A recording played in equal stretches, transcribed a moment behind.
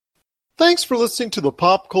Thanks for listening to the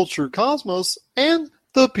Pop Culture Cosmos and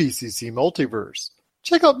the PCC Multiverse.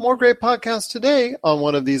 Check out more great podcasts today on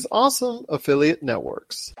one of these awesome affiliate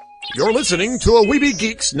networks. You're listening to a Weeby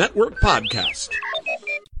Geeks Network podcast.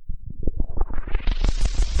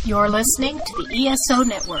 You're listening to the ESO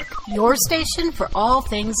Network, your station for all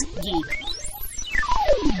things geek.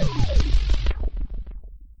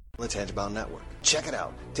 The Tangibound Network. Check it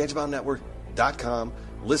out. TangiboundNetwork.com.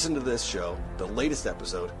 Listen to this show, the latest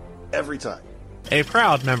episode, every time. A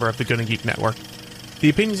proud member of the Gonna Geek Network. The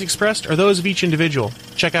opinions expressed are those of each individual.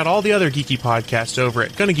 Check out all the other geeky podcasts over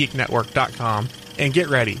at GonnaGeekNetwork.com and get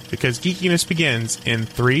ready, because geekiness begins in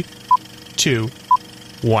 3, 2,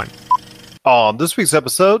 1. On this week's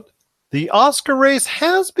episode, the Oscar race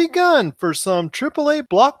has begun for some AAA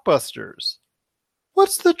blockbusters.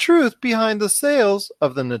 What's the truth behind the sales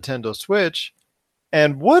of the Nintendo Switch?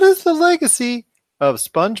 And what is the legacy of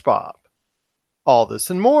SpongeBob? All this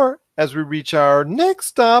and more as we reach our next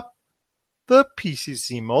stop, the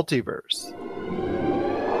PCC Multiverse.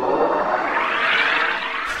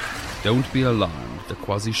 Don't be alarmed. The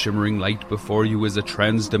quasi-shimmering light before you is a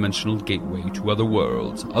trans-dimensional gateway to other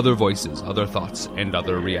worlds, other voices, other thoughts, and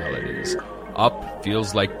other realities. Up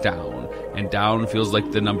feels like down, and down feels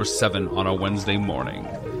like the number 7 on a Wednesday morning.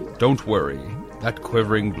 Don't worry. That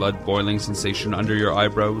quivering, blood-boiling sensation under your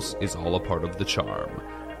eyebrows is all a part of the charm.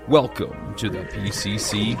 Welcome to the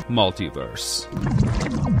PCC Multiverse.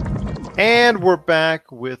 And we're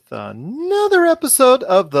back with another episode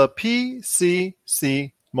of the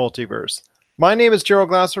PCC Multiverse. My name is Gerald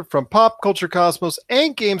Glasser from Pop Culture Cosmos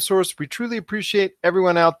and Game Source. We truly appreciate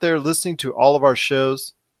everyone out there listening to all of our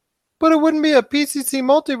shows. But it wouldn't be a PCC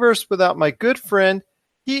Multiverse without my good friend.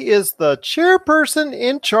 He is the chairperson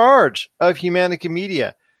in charge of Humanica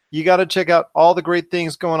Media. You got to check out all the great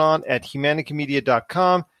things going on at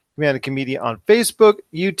humanicamedia.com, Humanica Media on Facebook,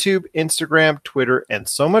 YouTube, Instagram, Twitter, and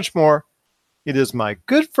so much more. It is my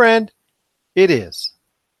good friend. It is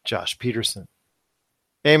Josh Peterson.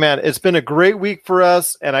 Hey, man, it's been a great week for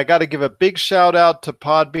us, and I got to give a big shout out to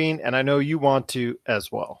Podbean, and I know you want to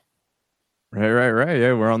as well. Right.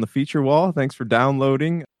 Yeah, we're on the feature wall. Thanks for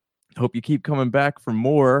downloading. Hope you keep coming back for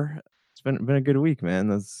more. It's been a good week,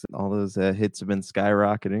 man. All those hits have been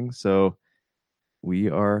skyrocketing, so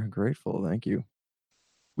we are grateful. Thank you.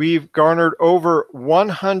 We've garnered over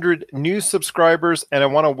 100 new subscribers, and I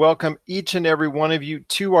want to welcome each and every one of you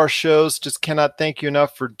to our shows. Just cannot thank you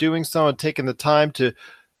enough for doing so and taking the time to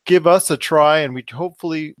give us a try, and we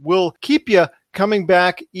hopefully will keep you coming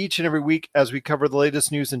back each and every week as we cover the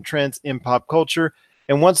latest news and trends in pop culture.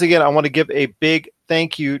 And once again, I want to give a big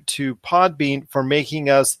thank you to Podbean for making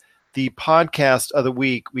us the podcast of the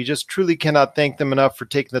week. We just truly cannot thank them enough for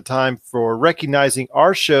taking the time for recognizing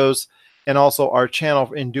our shows and also our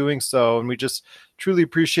channel in doing so. And we just truly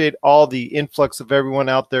appreciate all the influx of everyone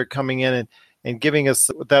out there coming in and giving us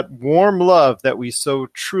that warm love that we so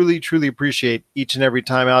truly, truly appreciate each and every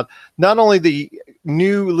time out. Not only the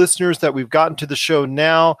new listeners that we've gotten to the show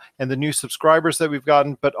now and the new subscribers that we've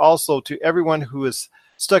gotten, but also to everyone who has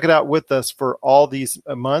stuck it out with us for all these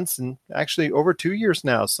months and actually over 2 years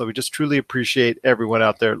now. So we just truly appreciate everyone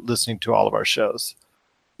out there listening to all of our shows.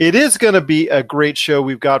 It is going to be a great show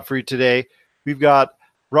we've got for you today. We've got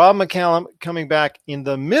Rob McCallum coming back in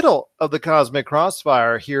the middle of the Cosmic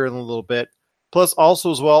Crossfire here in a little bit. Plus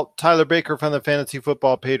also as well, Tyler Baker from the Fantasy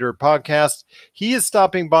Football Paydirt podcast. He is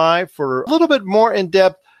stopping by for a little bit more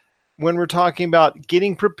in-depth when we're talking about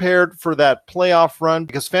getting prepared for that playoff run,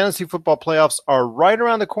 because fantasy football playoffs are right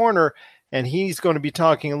around the corner, and he's going to be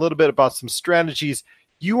talking a little bit about some strategies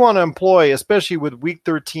you want to employ, especially with Week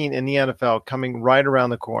 13 in the NFL coming right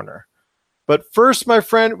around the corner. But first, my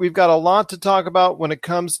friend, we've got a lot to talk about when it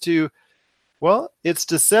comes to, well, it's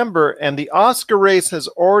December, and the Oscar race has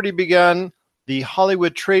already begun. The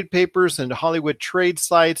Hollywood trade papers and Hollywood trade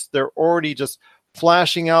sites, they're already just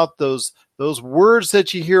flashing out those words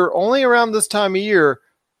that you hear only around this time of year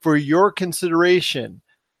for your consideration.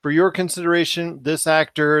 For your consideration, this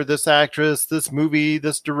actor, this actress, this movie,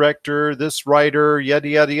 this director, this writer, yada,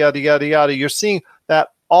 yada, yada, yada, yada. You're seeing that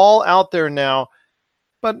all out there now.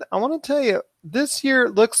 But I want to tell you, this year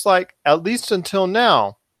looks like, at least until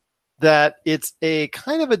now, that it's a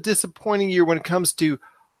kind of a disappointing year when it comes to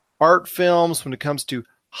art films, when it comes to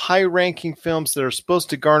high-ranking films that are supposed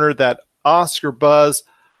to garner that Oscar buzz.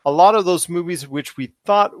 A lot of those movies which we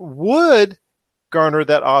thought would garner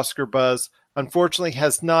that Oscar buzz, unfortunately,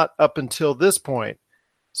 has not up until this point.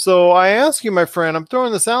 So I ask you, my friend, I'm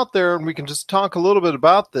throwing this out there and we can just talk a little bit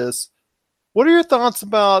about this. What are your thoughts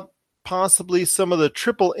about possibly some of the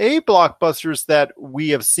AAA blockbusters that we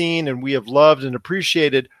have seen and we have loved and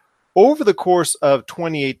appreciated over the course of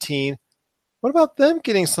 2018? What about them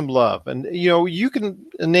getting some love? And, you can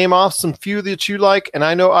name off some few that you like, and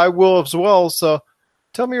I know I will as well. So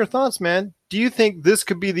tell me your thoughts, man. Do you think this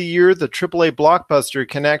could be the year the AAA blockbuster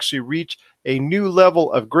can actually reach a new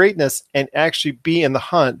level of greatness and actually be in the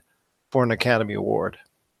hunt for an Academy Award?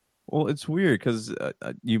 Well, it's weird because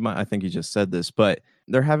I think you just said this, but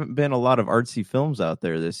there haven't been a lot of artsy films out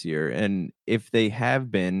there this year. And if they have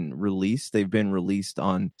been released, they've been released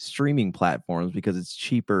on streaming platforms because it's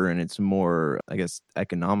cheaper and it's more, I guess,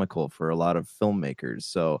 economical for a lot of filmmakers.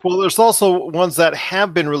 So, well, there's also ones that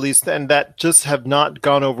have been released and that just have not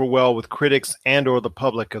gone over well with critics and or the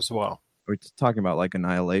public as well. We're talking about like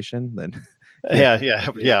Annihilation, then. Yeah.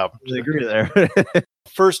 I agree there.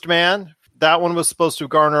 First Man. That one was supposed to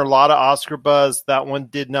garner a lot of Oscar buzz. That one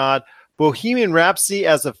did not. Bohemian Rhapsody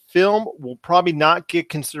as a film will probably not get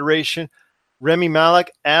consideration. Rami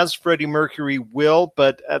Malek as Freddie Mercury will,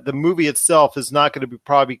 but the movie itself is not going to be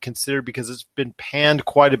probably considered because it's been panned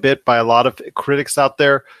quite a bit by a lot of critics out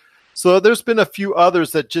there. So there's been a few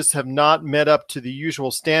others that just have not met up to the usual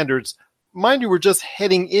standards. Mind you, we're just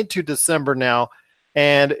heading into December now,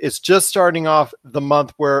 and it's just starting off the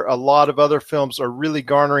month where a lot of other films are really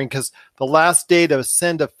garnering because the last day to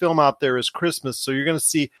send a film out there is Christmas. So you're going to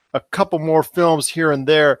see a couple more films here and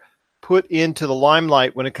there put into the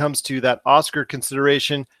limelight when it comes to that Oscar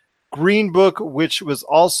consideration. Green Book, which was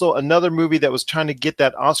also another movie that was trying to get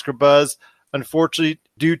that Oscar buzz, unfortunately,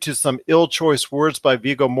 due to some ill-choice words by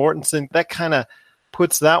Viggo Mortensen, that kind of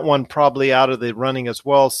puts that one probably out of the running as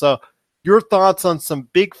well. So your thoughts on some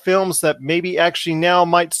big films that maybe actually now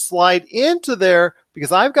might slide into there?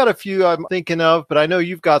 Because I've got a few I'm thinking of, but I know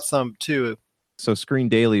you've got some too. So Screen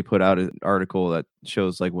Daily put out an article that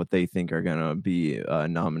shows like what they think are going to be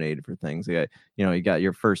nominated for things. You got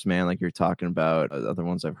your First Man, like you're talking about. Other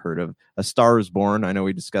ones I've heard of. A Star Is Born. I know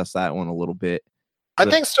we discussed that one a little bit. I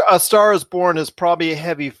think A Star Is Born is probably a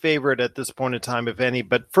heavy favorite at this point in time, if any.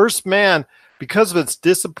 But First Man, because of its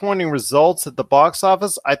disappointing results at the box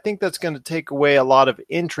office, I think that's going to take away a lot of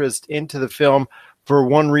interest into the film for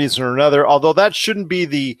one reason or another. Although that shouldn't be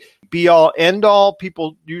the be-all, end-all.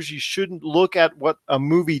 People usually shouldn't look at what a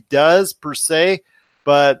movie does per se,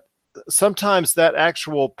 but sometimes that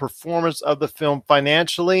actual performance of the film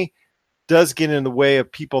financially does get in the way of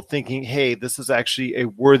people thinking, hey, this is actually a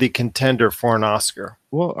worthy contender for an Oscar.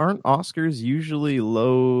 Well, aren't Oscars usually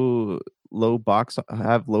low box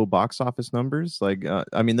office numbers? Like,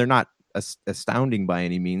 I mean, they're not astounding by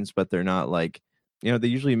any means, but they're not like, they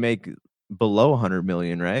usually make below 100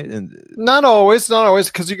 million, right? And not always,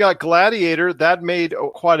 because you got Gladiator that made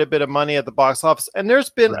quite a bit of money at the box office, and there's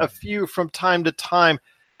been a few from time to time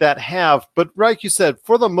that have, but like you said,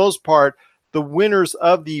 for the most part, the winners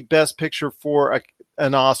of the Best Picture for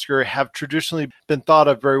an Oscar have traditionally been thought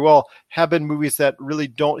of very well, have been movies that really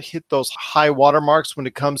don't hit those high watermarks when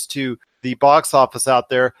it comes to the box office out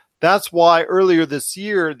there. That's why earlier this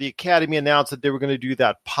year, the Academy announced that they were going to do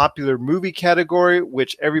that popular movie category,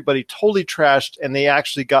 which everybody totally trashed, and they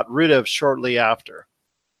actually got rid of shortly after.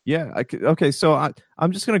 Yeah. Okay. So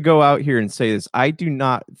I'm just going to go out here and say this. I do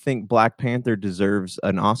not think Black Panther deserves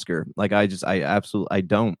an Oscar. Like, I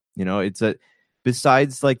don't, it's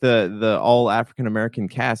besides like the all African-American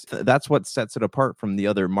cast, that's what sets it apart from the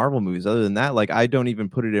other Marvel movies. Other than that, like, I don't even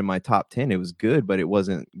put it in my top 10. It was good, but it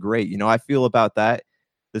wasn't great. I feel about that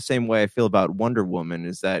the same way I feel about Wonder Woman,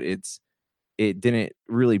 is that it didn't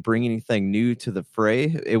really bring anything new to the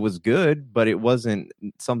fray. It was good, but it wasn't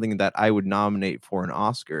something that I would nominate for an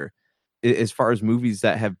Oscar. As far as movies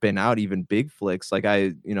that have been out, even big flicks, like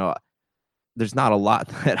there's not a lot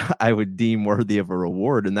that I would deem worthy of a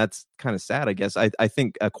reward. And that's kind of sad, I guess. I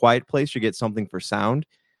think A Quiet Place should get something for sound.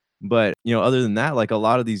 But, other than that, like a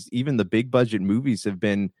lot of these, even the big budget movies have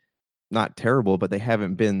been not terrible, but they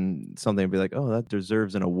haven't been something to be like, oh, that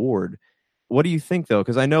deserves an award. What do you think, though?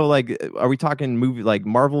 Because I know, like, are we talking movie like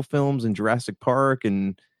Marvel films and Jurassic Park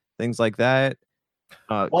and things like that?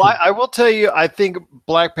 I will tell you, I think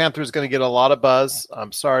Black Panther is going to get a lot of buzz.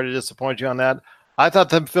 I'm sorry to disappoint you on that. I thought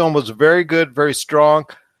the film was very good, very strong.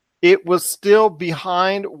 It was still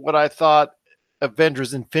behind what I thought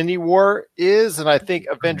Avengers Infinity War is, and I think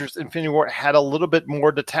Avengers Infinity War had a little bit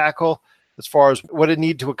more to tackle as far as what it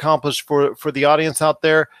needed to accomplish for the audience out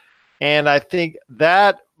there. And I think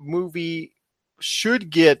that movie should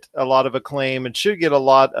get a lot of acclaim and should get a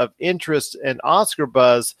lot of interest and Oscar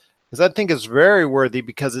buzz, because I think it's very worthy,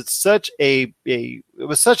 because it's such it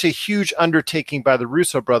was such a huge undertaking by the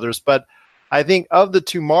Russo brothers. But I think of the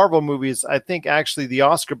two Marvel movies, I think actually the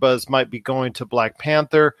Oscar buzz might be going to Black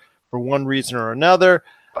Panther for one reason or another.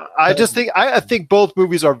 I just think I think both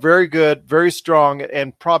movies are very good, very strong,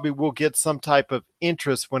 and probably will get some type of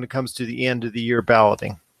interest when it comes to the end of the year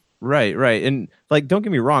balloting. Right. And like, don't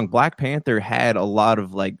get me wrong, Black Panther had a lot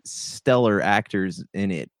of like stellar actors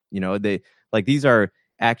in it. You know, these are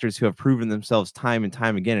actors who have proven themselves time and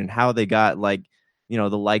time again, and how they got like, you know,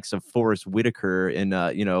 the likes of Forrest Whitaker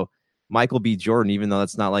and you know, Michael B. Jordan, even though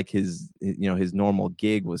that's not like his normal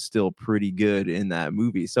gig, was still pretty good in that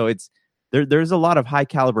movie. So there's a lot of high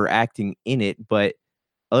caliber acting in it, but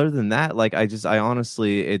other than that, like I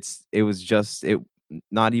honestly, it was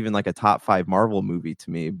not even like a top 5 Marvel movie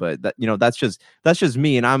to me. But that, you know, that's just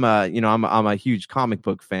me, and I'm a huge comic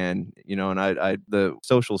book fan, you know, and I the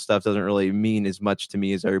social stuff doesn't really mean as much to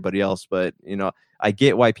me as everybody else. But you know, I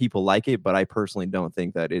get why people like it, but I personally don't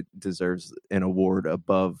think that it deserves an award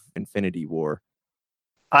above Infinity War.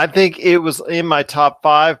 I think it was in my top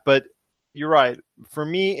 5, but you're right. For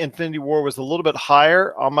me, Infinity War was a little bit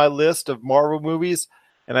higher on my list of Marvel movies,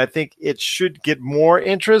 and I think it should get more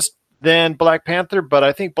interest than Black Panther. But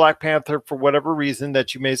I think Black Panther, for whatever reason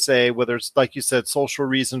that you may say, whether it's like you said, social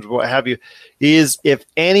reasons, what have you, is if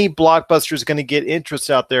any blockbuster is going to get interest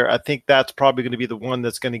out there, I think that's probably going to be the one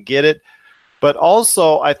that's going to get it. But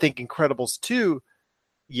also, I think Incredibles 2,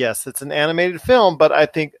 yes, it's an animated film, but I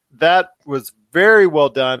think that was very well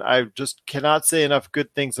done. I just cannot say enough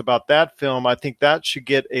good things about that film. I think that should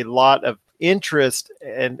get a lot of interest,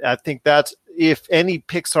 and I think that's, if any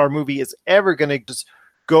Pixar movie is ever going to just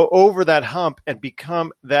go over that hump and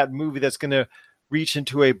become that movie that's going to reach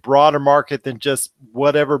into a broader market than just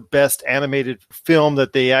whatever best animated film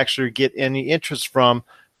that they actually get any interest from,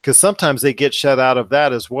 because sometimes they get shut out of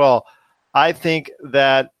that as well. I think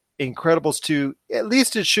that Incredibles 2, at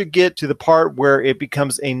least it should get to the part where it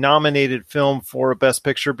becomes a nominated film for a Best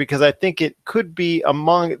Picture, because I think it could be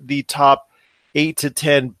among the top 8 to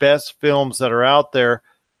 10 best films that are out there.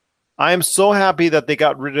 I am so happy that they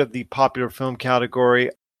got rid of the popular film category.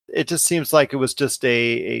 It just seems like it was just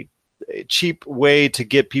a cheap way to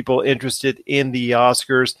get people interested in the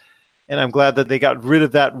Oscars. And I'm glad that they got rid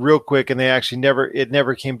of that real quick, and they actually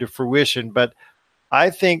never came to fruition. But I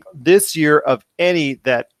think this year, of any,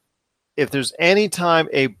 that if there's any time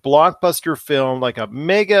a blockbuster film, like a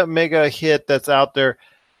mega hit that's out there,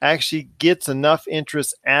 actually gets enough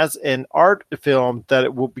interest as an art film that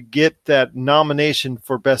it will get that nomination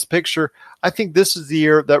for Best Picture, I think this is the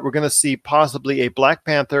year that we're going to see possibly a Black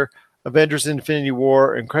Panther, Avengers Infinity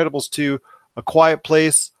War, Incredibles 2, A Quiet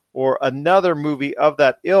Place, or another movie of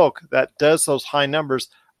that ilk that does those high numbers.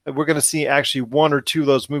 We're going to see actually one or two of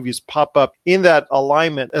those movies pop up in that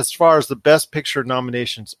alignment as far as the Best Picture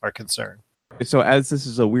nominations are concerned. So as this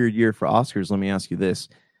is a weird year for Oscars, let me ask you this.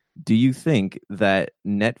 Do you think that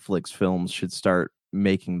Netflix films should start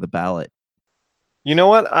making the ballot? You know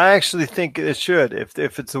what? I actually think it should.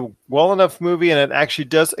 If it's a well enough movie and it actually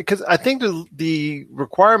does, because I think the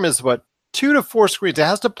requirement is 2 to 4 screens. It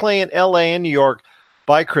has to play in LA and New York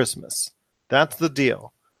by Christmas. That's the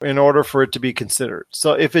deal, in order for it to be considered.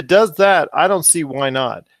 So if it does that, I don't see why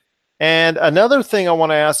not. And another thing I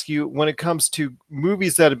want to ask you, when it comes to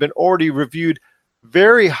movies that have been already reviewed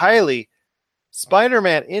very highly,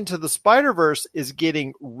 Spider-Man Into the Spider-Verse is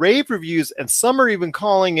getting rave reviews, and some are even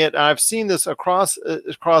calling it, I've seen this across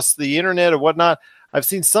the internet or whatnot, I've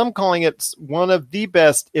seen some calling it one of the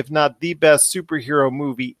best, if not the best, superhero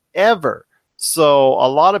movie ever. So a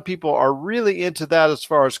lot of people are really into that as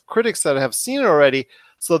far as critics that have seen it already.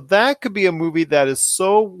 So that could be a movie that is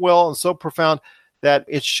so well and so profound that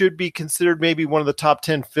it should be considered maybe one of the top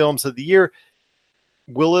 10 films of the year.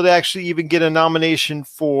 Will it actually even get a nomination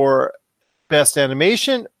for Best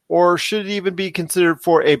Animation, or should it even be considered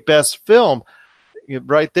for a Best Film?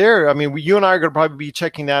 Right there. I mean, you and I are going to probably be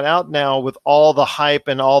checking that out now with all the hype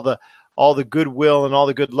and all the goodwill and all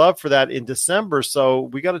the good love for that in December. So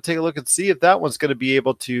we got to take a look and see if that one's going to be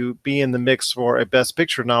able to be in the mix for a Best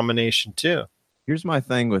Picture nomination too. Here's my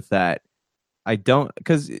thing with that. I don't,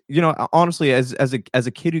 because, you know, honestly, as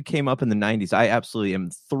a kid who came up in the 90s, I absolutely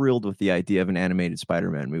am thrilled with the idea of an animated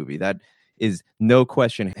Spider-Man movie. That is no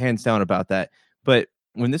question, hands down, about that. But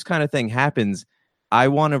when this kind of thing happens, I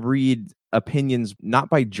want to read opinions, not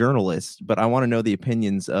by journalists, but I want to know the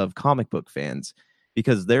opinions of comic book fans,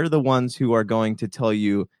 because they're the ones who are going to tell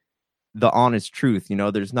you the honest truth. You know,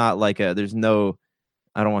 there's no,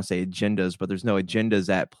 I don't want to say agendas, but there's no agendas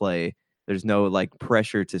at play. There's no like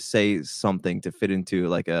pressure to say something to fit into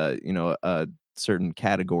like a certain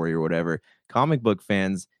category or whatever. Comic book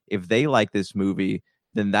fans, if they like this movie,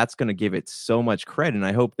 then that's going to give it so much credit, and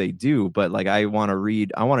I hope they do. But like, I want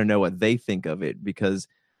to know what they think of it, because,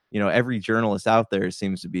 you know, every journalist out there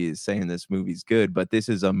seems to be saying this movie's good, but this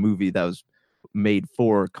is a movie that was made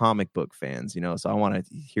for comic book fans, so I want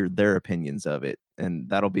to hear their opinions of it.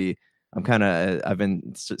 And I've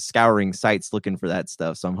been scouring sites looking for that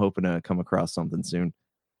stuff. So I'm hoping to come across something soon.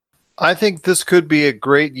 I think this could be a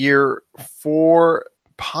great year for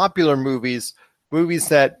popular movies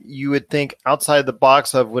that you would think outside the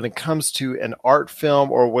box of when it comes to an art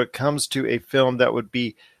film, or when it comes to a film that would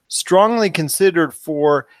be strongly considered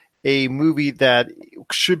for a movie that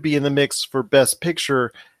should be in the mix for Best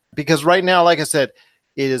Picture. Because right now, like I said,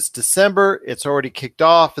 it is December. It's already kicked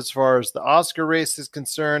off as far as the Oscar race is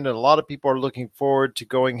concerned. And a lot of people are looking forward to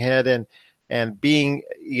going ahead and being,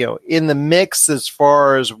 in the mix as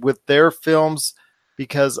far as with their films.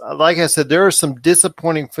 Because like I said, there are some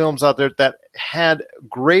disappointing films out there that had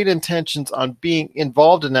great intentions on being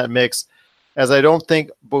involved in that mix, as I don't think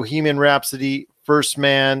Bohemian Rhapsody, First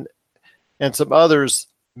Man, and some others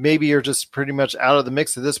maybe are just pretty much out of the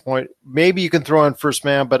mix at this point. Maybe you can throw in First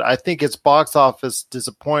Man, but I think its box office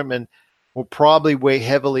disappointment will probably weigh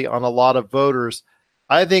heavily on a lot of voters.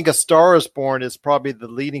 I think A Star Is Born is probably the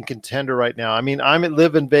leading contender right now. I mean,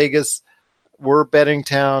 live in Vegas. We're a betting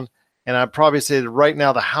town. And I'd probably say that right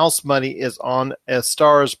now the house money is on A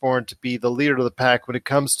Star Is Born to be the leader of the pack when it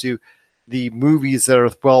comes to the movies that are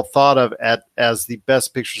well thought of as the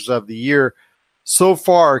best pictures of the year so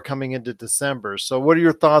far coming into December. So what are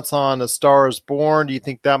your thoughts on A Star Is Born? Do you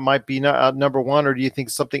think that might be number one, or do you think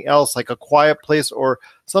something else like A Quiet Place, or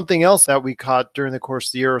something else that we caught during the course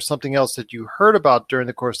of the year, or something else that you heard about during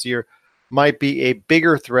the course of the year might be a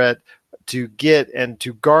bigger threat to get and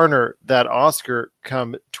to garner that Oscar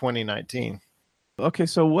come 2019? Okay,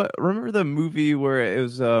 so remember the movie where it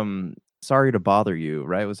was Sorry to Bother You,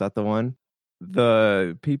 right? Was that the one?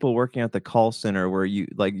 The people working at the call center were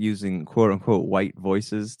using quote unquote white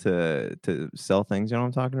voices to sell things. You know what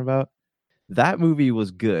I'm talking about? That movie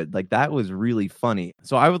was good. Like, that was really funny.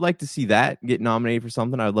 So I would like to see that get nominated for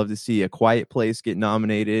something. I would love to see A Quiet Place get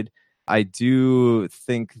nominated. I do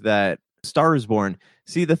think that Star Is Born.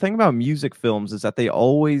 See, the thing about music films is that they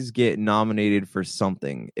always get nominated for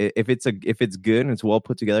something. If it's good and it's well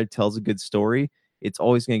put together, tells a good story, it's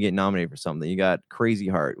always going to get nominated for something. You got Crazy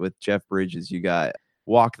Heart with Jeff Bridges. You got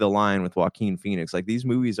Walk the Line with Joaquin Phoenix. Like, these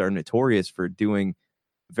movies are notorious for doing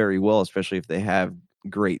very well, especially if they have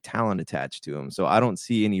great talent attached to them. So I don't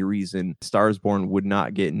see any reason Star Is Born would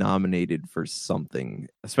not get nominated for something,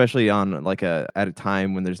 especially on at a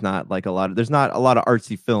time when there's not a lot of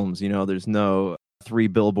artsy films. There's no Three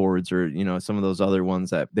Billboards or some of those other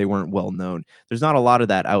ones that they weren't well known. There's not a lot of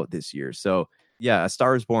that out this year. So yeah, A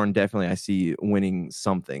Star Is Born, definitely I see winning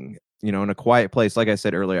something. In A Quiet Place, like I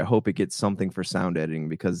said earlier, I hope it gets something for sound editing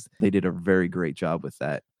because they did a very great job with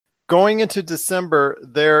that. Going into December,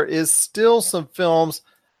 there is still some films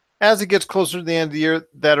as it gets closer to the end of the year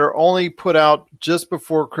that are only put out just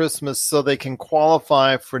before Christmas so they can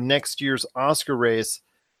qualify for next year's Oscar race.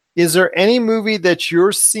 Is there any movie that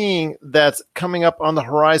you're seeing that's coming up on the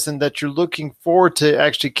horizon that you're looking forward to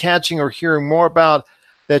actually catching or hearing more about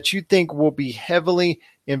that you think will be heavily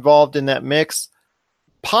involved in that mix?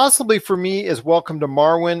 Possibly for me is Welcome to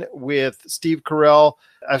Marwen with Steve Carell.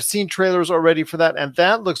 I've seen trailers already for that, and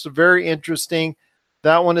that looks very interesting.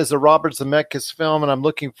 That one is a Robert Zemeckis film, and I'm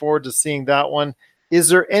looking forward to seeing that one. Is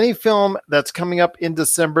there any film that's coming up in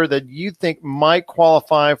December that you think might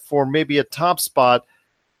qualify for maybe a top spot?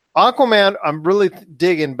 Aquaman, I'm really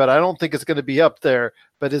digging, but I don't think it's going to be up there.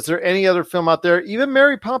 But is there any other film out there? Even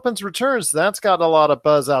Mary Poppins Returns, that's got a lot of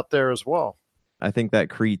buzz out there as well. I think that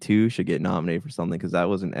Creed 2 should get nominated for something because that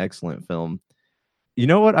was an excellent film. You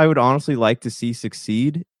know what I would honestly like to see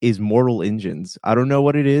succeed is Mortal Engines. I don't know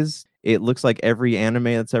what it is. It looks like every anime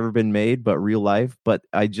that's ever been made, but real life. But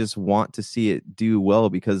I just want to see it do well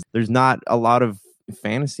because there's not a lot of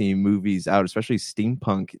fantasy movies out, especially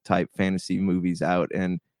steampunk type fantasy movies out.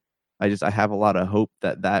 And I have a lot of hope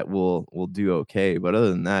that will do okay. But other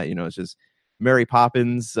than that, it's just Mary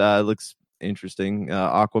Poppins looks interesting.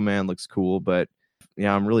 Aquaman looks cool. But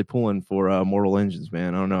yeah, I'm really pulling for Mortal Engines,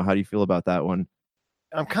 man. I don't know. How do you feel about that one?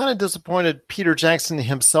 I'm kind of disappointed Peter Jackson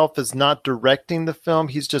himself is not directing the film.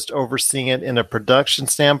 He's just overseeing it in a production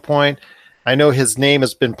standpoint. I know his name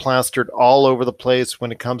has been plastered all over the place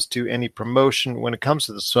when it comes to any promotion, when it comes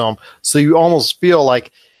to this film. So you almost feel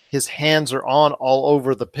like his hands are on all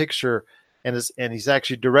over the picture and he's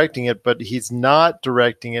actually directing it, but he's not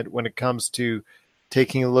directing it when it comes to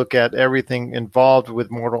taking a look at everything involved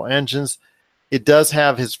with Mortal Engines. It does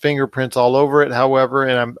have his fingerprints all over it, however,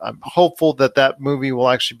 and I'm hopeful that movie will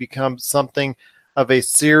actually become something of a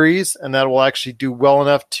series and that will actually do well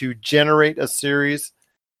enough to generate a series.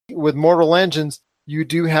 With Mortal Engines, you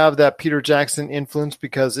do have that Peter Jackson influence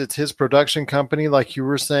because it's his production company, like you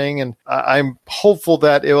were saying. And I'm hopeful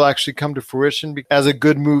that it will actually come to fruition as a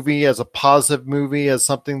good movie, as a positive movie, as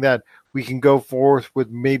something that we can go forth with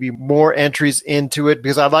maybe more entries into it,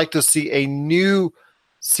 because I'd like to see a new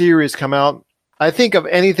series come out. I think of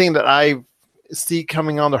anything that I see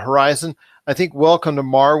coming on the horizon, I think Welcome to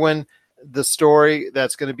Marwen, the story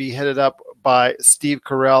that's going to be headed up by Steve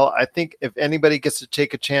Carell. I think if anybody gets to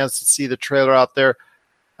take a chance to see the trailer out there,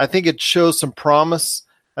 I think it shows some promise.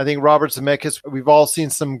 I think Robert Zemeckis, we've all seen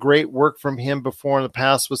some great work from him before in the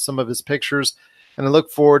past with some of his pictures, and I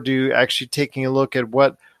look forward to actually taking a look at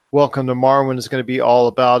what Welcome to Marwen is going to be all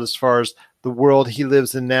about as far as the world he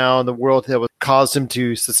lives in now and the world that would cause him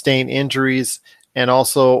to sustain injuries, and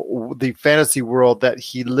also the fantasy world that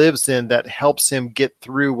he lives in that helps him get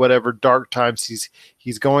through whatever dark times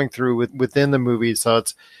he's going through within the movie. So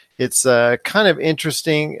it's a kind of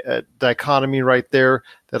interesting dichotomy right there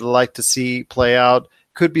that I'd like to see play out.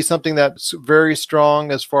 Could be something that's very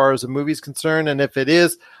strong as far as the movie's concerned, and if it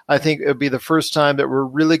is, I think it would be the first time that we're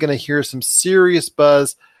really going to hear some serious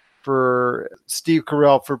buzz for Steve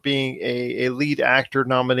Carell for being a lead actor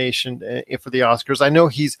nomination for the Oscars. I know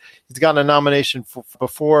he's gotten a nomination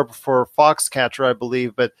before for Foxcatcher, I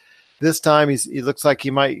believe, but this time he looks like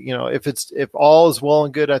he might, if all is well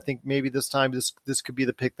and good, I think maybe this time this could be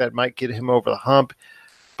the pick that might get him over the hump.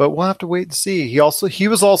 But we'll have to wait and see. He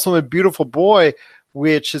was also in Beautiful Boy,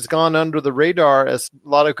 which has gone under the radar, as a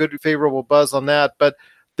lot of good favorable buzz on that. But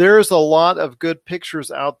there's a lot of good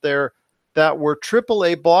pictures out there that were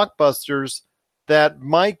AAA blockbusters that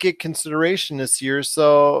might get consideration this year.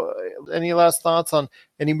 So any last thoughts on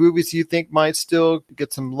any movies you think might still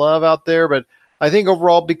get some love out there? But I think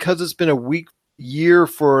overall, because it's been a weak year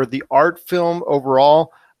for the art film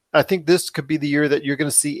overall, I think this could be the year that you're going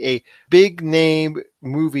to see a big name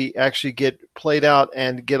movie actually get played out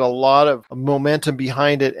and get a lot of momentum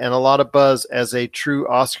behind it and a lot of buzz as a true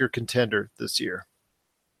Oscar contender this year.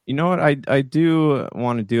 You know what? I do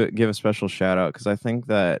want to give a special shout out, because I think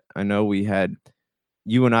that I know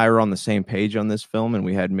you and I were on the same page on this film and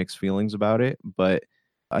we had mixed feelings about it, but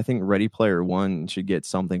I think Ready Player One should get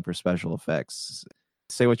something for special effects.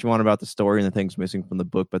 Say what you want about the story and the things missing from the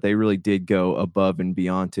book, but they really did go above and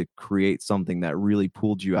beyond to create something that really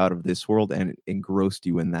pulled you out of this world and engrossed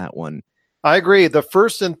you in that one. I agree. The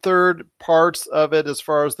first and third parts of it, as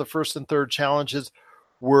far as the first and third challenges,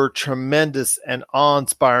 were tremendous and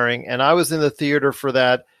awe-inspiring. And I was in the theater for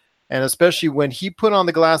that. And especially when he put on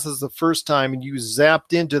the glasses the first time and you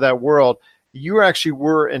zapped into that world, you actually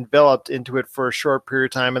were enveloped into it for a short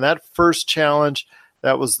period of time. And that first challenge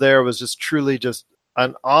that was there was just truly just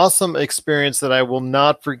an awesome experience that I will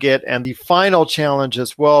not forget. And the final challenge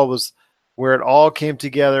as well was where it all came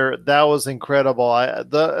together. That was incredible.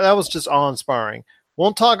 That was just awe-inspiring.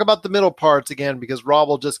 Won't talk about the middle parts again because Rob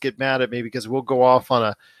will just get mad at me because we'll go off on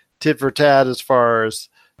a tit for tat as far as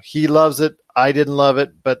he loves it. I didn't love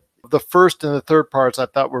it, but the first and the third parts I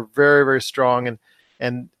thought were very, very strong.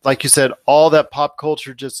 And like you said, all that pop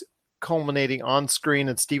culture just culminating on screen,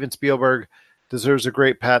 and Steven Spielberg deserves a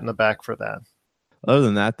great pat in the back for that. Other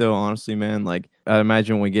than that, though, honestly, man, like I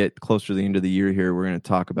imagine when we get closer to the end of the year here, we're going to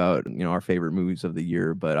talk about, our favorite movies of the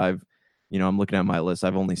year. But I'm looking at my list.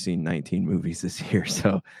 I've only seen 19 movies this year,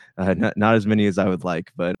 so not as many as I would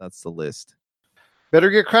like, but that's the list. Better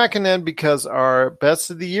get cracking then, because our best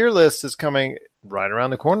of the year list is coming right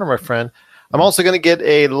around the corner, my friend. I'm also going to get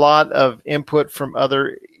a lot of input from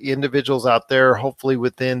other individuals out there, hopefully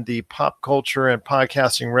within the pop culture and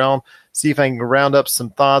podcasting realm. See if I can round up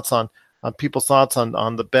some thoughts on people's thoughts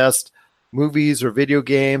on the best movies or video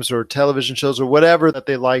games or television shows or whatever that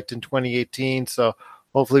they liked in 2018. So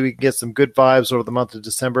hopefully we can get some good vibes over the month of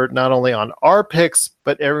December, not only on our picks,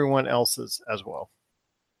 but everyone else's as well.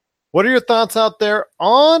 What are your thoughts out there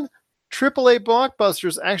on AAA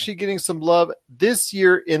blockbusters actually getting some love this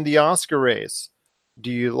year in the Oscar race?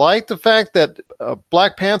 Do you like the fact that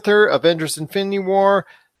Black Panther, Avengers Infinity War,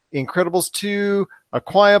 Incredibles 2, A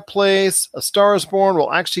Quiet Place, A Star is Born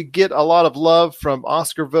will actually get a lot of love from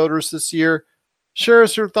Oscar voters this year? Share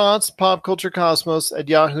us your thoughts,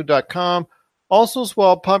 popculturecosmos@yahoo.com. Also as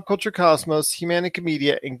well, Pop Culture Cosmos, Humanica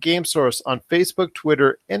Media, and Game Source on Facebook,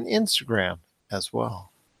 Twitter, and Instagram as well.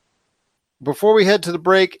 Before we head to the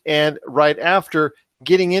break and right after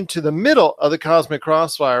getting into the middle of the Cosmic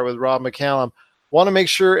Crossfire with Rob McCallum, want to make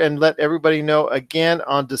sure and let everybody know again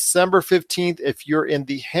on December 15th, if you're in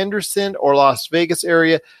the Henderson or Las Vegas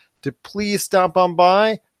area, to please stop on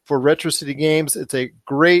by for Retro City Games. It's a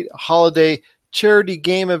great holiday charity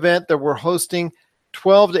game event that we're hosting.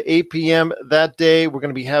 12 to 8 p.m. that day. We're going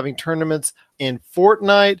to be having tournaments in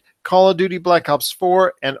Fortnite, Call of Duty Black Ops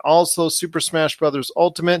 4, and also Super Smash Bros.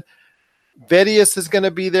 Ultimate. Vedius is going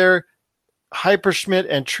to be there. Hyperschmidt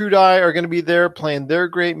and Trudai are going to be there playing their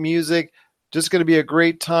great music. Just going to be a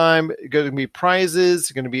great time. Going to be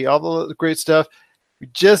prizes. Going to be all the great stuff. We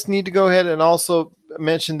just need to go ahead and also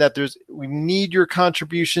mention that we need your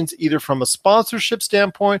contributions either from a sponsorship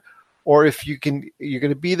standpoint, or if you're going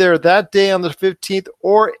to be there that day on the 15th,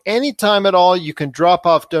 or any time at all, you can drop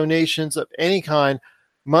off donations of any kind,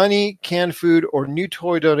 money, canned food, or new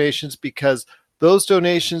toy donations, because those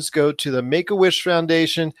donations go to the Make-A-Wish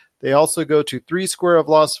Foundation. They also go to 3 Square of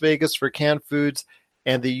Las Vegas for canned foods,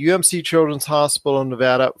 and the UMC Children's Hospital in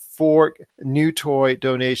Nevada for new toy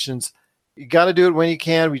donations. You got to do it when you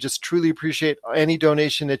can. We just truly appreciate any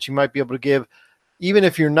donation that you might be able to give. Even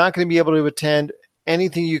if you're not going to be able to attend,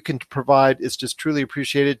 anything you can provide is just truly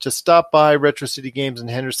appreciated. Just stop by Retro City Games in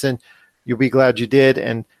Henderson. You'll be glad you did.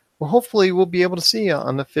 And hopefully we'll be able to see you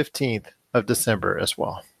on the 15th of December as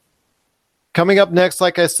well. Coming up next,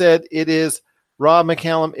 like I said, it is Rob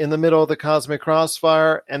McCallum in the middle of the Cosmic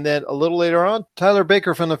Crossfire. And then a little later on, Tyler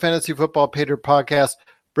Baker from the Fantasy Football Pater podcast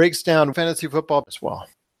breaks down fantasy football as well.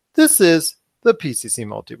 This is the PCC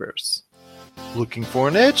Multiverse. Looking for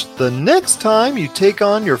an edge the next time you take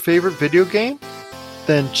on your favorite video game?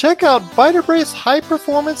 Then check out Vitabrace High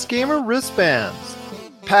Performance Gamer Wristbands.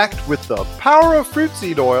 Packed with the power of fruit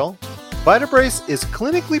seed oil, Vitabrace is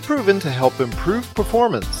clinically proven to help improve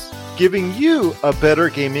performance, giving you a better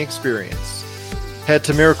gaming experience. Head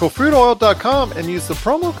to miraclefruitoil.com and use the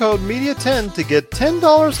promo code MEDIA10 to get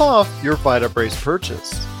 $10 off your Vitabrace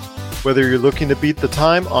purchase. Whether you're looking to beat the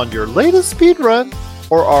time on your latest speedrun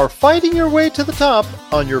or are fighting your way to the top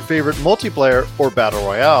on your favorite multiplayer or battle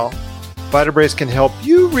royale, Vitabrace can help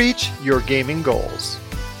you reach your gaming goals.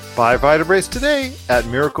 Buy Vitabrace today at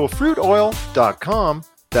miraclefruitoil.com.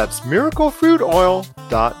 That's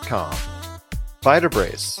miraclefruitoil.com.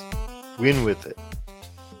 Vitabrace. Win with it.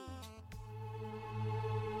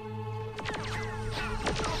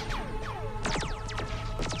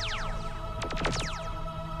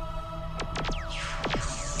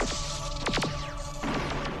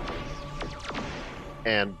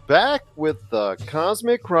 And back with the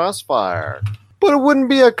Cosmic Crossfire. But it wouldn't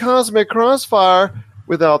be a Cosmic Crossfire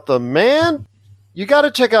without the man. You got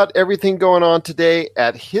to check out everything going on today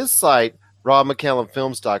at his site,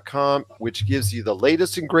 robmccallumfilms.com, which gives you the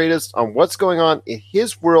latest and greatest on what's going on in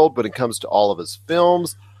his world when it comes to all of his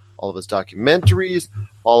films, all of his documentaries,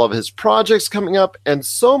 all of his projects coming up, and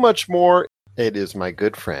so much more. It is my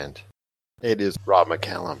good friend. It is Rob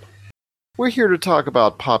McCallum. We're here to talk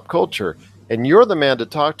about pop culture, and you're the man to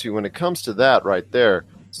talk to when it comes to that right there.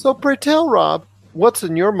 So pray tell, Rob, what's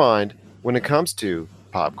in your mind when it comes to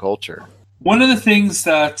pop culture? One of the things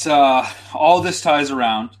that all this ties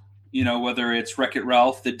around, whether it's Wreck-It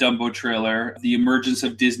Ralph, the Dumbo trailer, the emergence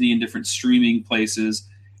of Disney in different streaming places,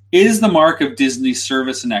 is the mark of Disney's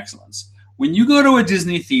service and excellence. When you go to a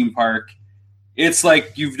Disney theme park, it's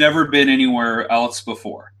like you've never been anywhere else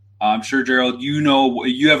before. I'm sure, Gerald,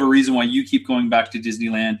 you have a reason why you keep going back to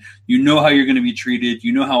Disneyland. You know how you're going to be treated.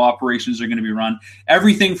 You know how operations are going to be run.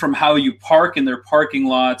 Everything from how you park in their parking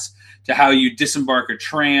lots to how you disembark a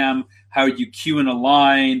tram, how you queue in a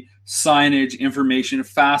line, signage, information,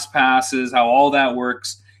 fast passes, how all that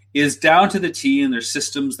works is down to the T, and there's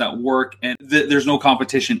systems that work, and there's no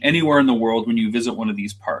competition anywhere in the world when you visit one of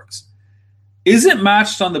these parks. Is it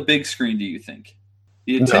matched on the big screen, do you think?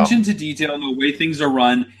 The attention to detail and the way things are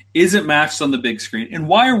run, is it matched on the big screen? And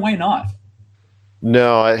why or why not?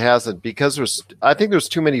 No, it hasn't, because I think there's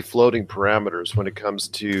too many floating parameters when it comes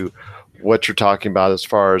to what you're talking about as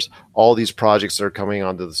far as all these projects that are coming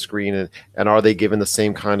onto the screen, and are they given the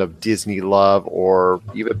same kind of Disney love or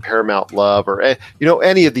even Paramount love or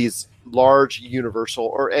any of these large Universal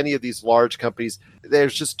or any of these large companies.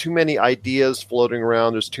 There's just too many ideas floating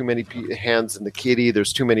around. There's too many hands in the kitty.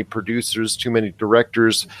 There's too many producers, too many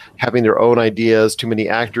directors having their own ideas, too many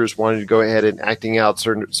actors wanting to go ahead and acting out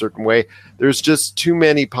certain way. There's just too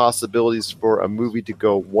many possibilities for a movie to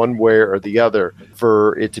go one way or the other,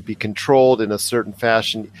 for it to be controlled in a certain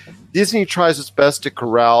fashion. Disney tries its best to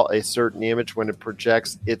corral a certain image when it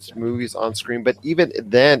projects its movies on screen, but even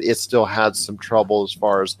then it still had some trouble as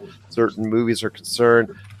far as certain movies are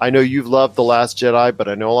concerned. I know you've loved The Last Jedi, but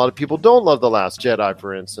I know a lot of people don't love The Last Jedi,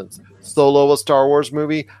 for instance. Solo, a Star Wars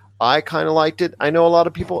movie, I kind of liked it. I know a lot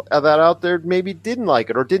of people that out there maybe didn't like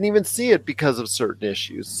it or didn't even see it because of certain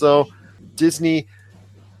issues. So Disney,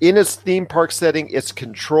 in its theme park setting, it's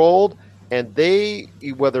controlled. And they,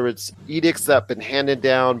 whether it's edicts that have been handed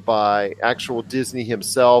down by actual Disney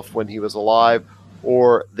himself when he was alive,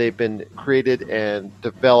 or they've been created and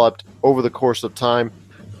developed over the course of time.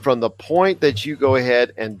 From the point that you go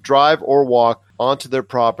ahead and drive or walk onto their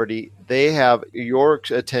property, they have your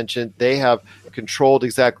attention. They have controlled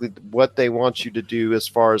exactly what they want you to do as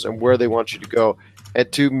far as and where they want you to go,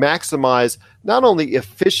 and to maximize not only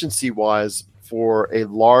efficiency wise for a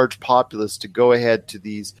large populace to go ahead to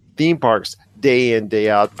these theme parks day in, day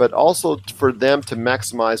out, but also for them to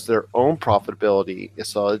maximize their own profitability.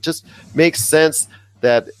 So it just makes sense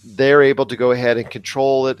that they're able to go ahead and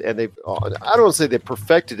control it, and they've, I don't want to say they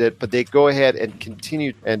perfected it, but they go ahead and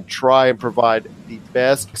continue and try and provide the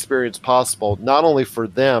best experience possible, not only for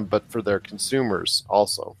them, but for their consumers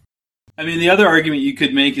also. I mean, the other argument you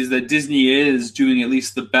could make is that Disney is doing at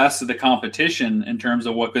least the best of the competition in terms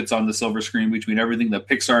of what gets on the silver screen between everything that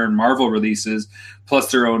Pixar and Marvel releases,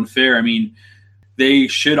 plus their own fare. I mean, they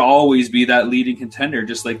should always be that leading contender,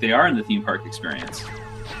 just like they are in the theme park experience.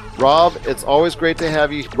 Rob, it's always great to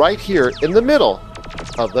have you right here in the middle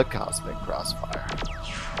of the Cosmic Crossfire.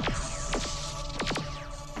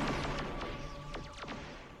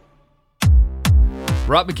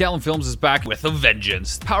 Rob McCallum Films is back with a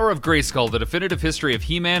vengeance. Power of Grayskull, the definitive history of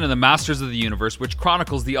He-Man and the Masters of the Universe, which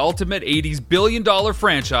chronicles the ultimate 80s billion-dollar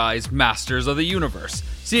franchise, Masters of the Universe.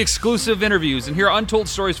 See exclusive interviews and hear untold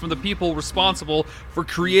stories from the people responsible for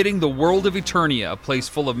creating the world of Eternia, a place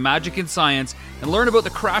full of magic and science, and learn about the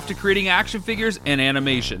craft of creating action figures and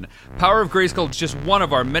animation. Power of Grayskull is just one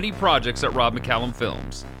of our many projects at Rob McCallum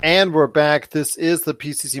Films. And we're back. This is the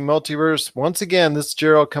PCC Multiverse. Once again, this is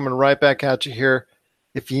Gerald coming right back at you here.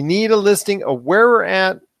 If you need a listing of where we're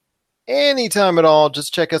at anytime at all,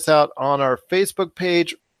 just check us out on our Facebook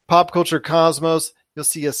page, Pop Culture Cosmos. You'll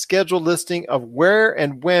see a scheduled listing of where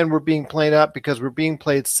and when we're being played at, because we're being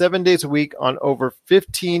played 7 days a week on over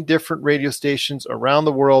 15 different radio stations around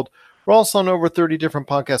the world. We're also on over 30 different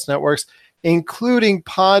podcast networks, including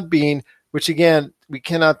Podbean, which, again, we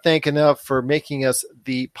cannot thank enough for making us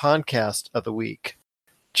the podcast of the week.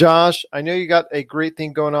 Josh, I know you got a great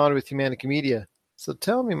thing going on with Humanica Media. So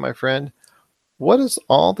tell me, my friend, what is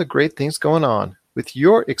all the great things going on with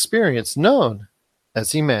your experience known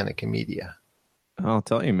as Humanica Media? I'll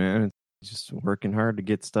tell you, man, it's just working hard to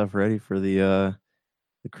get stuff ready for the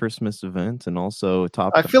Christmas event, and also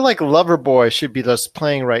I feel like Loverboy should be just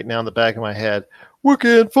playing right now in the back of my head.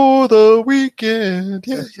 Working for the weekend.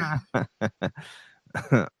 Yeah.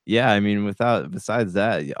 Yeah, I mean, besides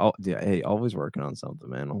that, hey, always working on something,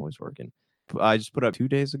 man. Always working. I just put up 2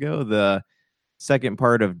 days ago the second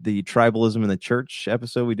part of the Tribalism in the Church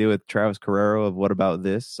episode we did with Travis Carrero of What About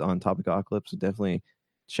This on Topicocalypse. So definitely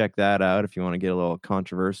check that out if you want to get a little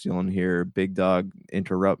controversial and hear Big Dog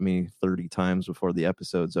interrupt me 30 times before the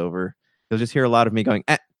episode's over. You'll just hear a lot of me going,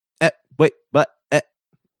 wait, but,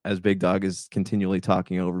 as Big Dog is continually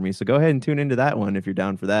talking over me. So go ahead and tune into that one if you're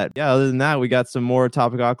down for that. Yeah, other than that, we got some more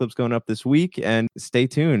Topicocalypse going up this week, and stay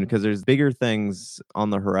tuned because there's bigger things on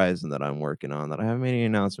the horizon that I'm working on that I haven't made any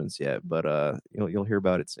announcements yet, but you'll hear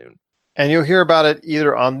about it soon. And you'll hear about it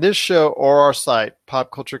either on this show or our site,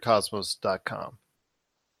 popculturecosmos.com.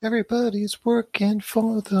 Everybody's working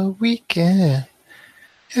for the weekend.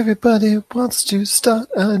 Everybody wants to start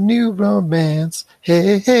a new romance.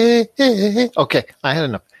 Hey, hey, hey, hey. Okay, I had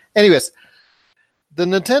enough. Anyways, the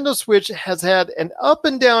Nintendo Switch has had an up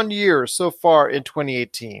and down year so far in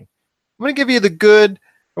 2018. I'm going to give you the good, and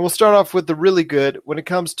we'll start off with the really good when it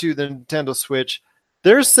comes to the Nintendo Switch.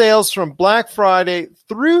 Their sales from Black Friday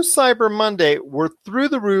through Cyber Monday were through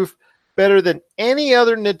the roof, better than any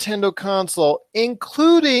other Nintendo console,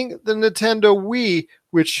 including the Nintendo Wii,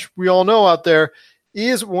 which we all know out there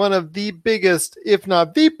is one of the biggest, if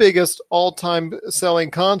not the biggest, all-time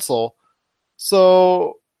selling console.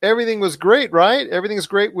 So everything was great, right? Everything's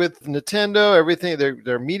great with Nintendo. Everything,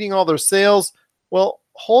 they're meeting all their sales. Well,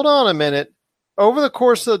 hold on a minute. Over the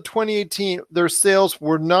course of 2018, their sales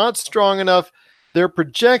were not strong enough. Their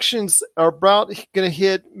projections are about going to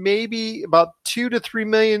hit maybe about 2 to 3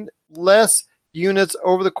 million less units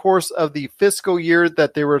over the course of the fiscal year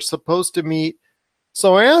that they were supposed to meet.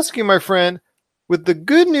 So I ask you, my friend, with the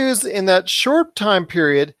good news in that short time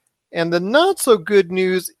period and the not so good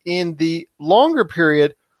news in the longer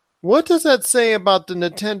period, what does that say about the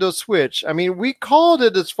Nintendo Switch? I mean, we called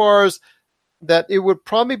it as far as that it would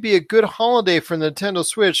probably be a good holiday for Nintendo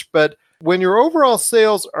Switch, but when your overall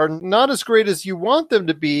sales are not as great as you want them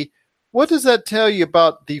to be, what does that tell you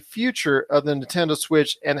about the future of the Nintendo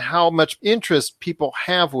Switch and how much interest people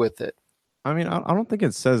have with it? I mean, I don't think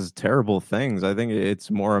it says terrible things. I think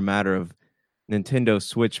it's more a matter of Nintendo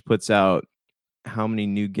Switch puts out how many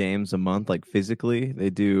new games a month, like physically. They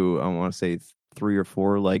do, I want to say 3 or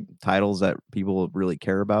 4 like titles that people really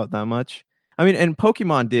care about that much. I mean, and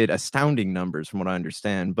Pokemon did astounding numbers from what I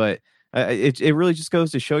understand, but it really just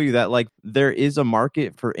goes to show you that like there is a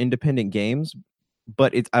market for independent games,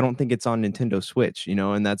 but I don't think it's on Nintendo Switch,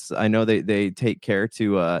 and I know they take care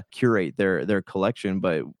to curate their collection,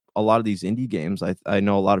 but a lot of these indie games, I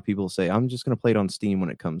know a lot of people say, I'm just going to play it on Steam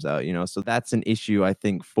when it comes out, so that's an issue, I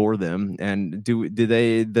think, for them. And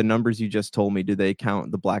the numbers you just told me, do they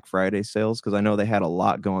count the Black Friday sales? Because I know they had a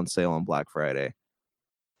lot go on sale on Black Friday.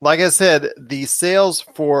 Like I said, the sales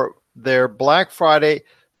for their Black Friday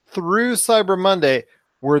through Cyber Monday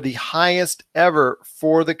were the highest ever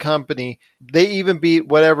for the company. They even beat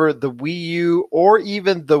whatever the Wii U or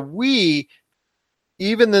even the Wii.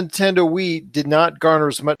 Even the Nintendo Wii did not garner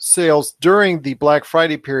as much sales during the Black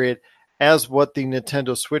Friday period as what the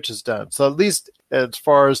Nintendo Switch has done. So at least as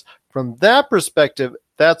far as from that perspective,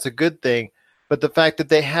 that's a good thing. But the fact that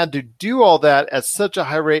they had to do all that at such a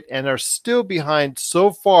high rate and are still behind so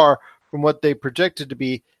far from what they projected to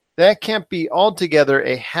be, that can't be altogether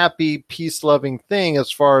a happy, peace-loving thing as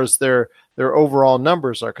far as their overall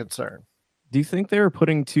numbers are concerned. Do you think they were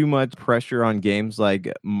putting too much pressure on games like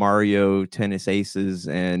Mario Tennis Aces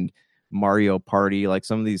and Mario Party, like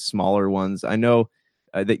some of these smaller ones? I know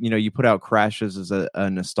that, you put out Crashes as a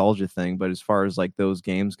nostalgia thing, but as far as like those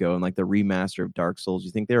games go and like the remaster of Dark Souls,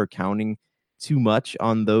 you think they were counting too much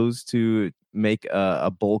on those to make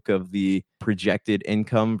a bulk of the projected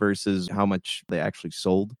income versus how much they actually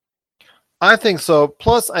sold? I think so.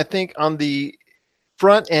 Plus, I think on the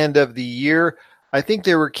front end of the year, I think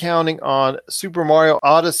they were counting on Super Mario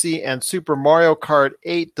Odyssey and Super Mario Kart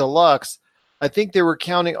 8 Deluxe. I think they were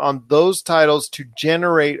counting on those titles to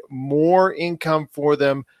generate more income for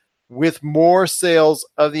them with more sales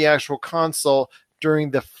of the actual console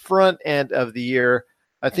during the front end of the year.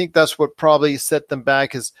 I think that's what probably set them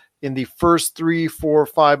back, is in the first 3, 4,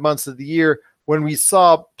 5 months of the year when we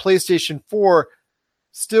saw PlayStation 4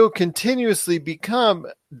 still continuously become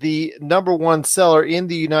the number one seller in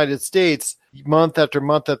the United States month after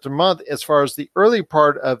month after month. As far as the early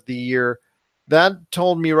part of the year, that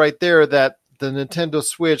told me right there that the Nintendo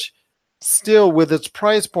Switch still, with its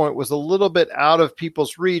price point, was a little bit out of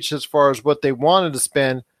people's reach as far as what they wanted to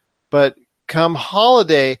spend. But come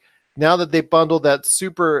holiday, now that they bundle that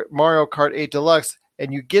Super Mario Kart 8 Deluxe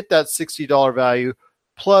and you get that $60 value,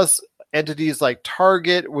 plus entities like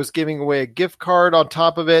Target was giving away a gift card on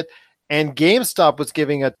top of it, and GameStop was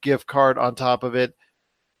giving a gift card on top of it.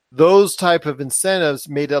 Those type of incentives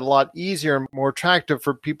made it a lot easier and more attractive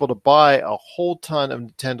for people to buy a whole ton of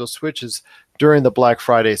Nintendo Switches during the Black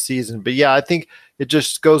Friday season. But yeah, I think it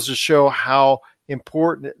just goes to show how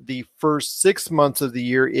important the first 6 months of the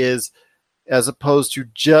year is, as opposed to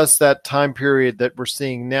just that time period that we're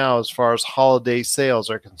seeing now as far as holiday sales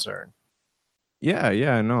are concerned.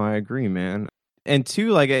 Yeah, no, I agree, man. And two,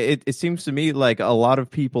 like it seems to me like a lot of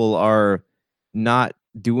people are not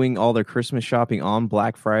doing all their Christmas shopping on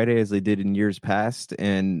Black Friday as they did in years past,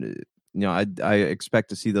 and I expect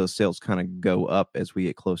to see those sales kind of go up as we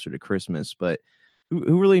get closer to Christmas. But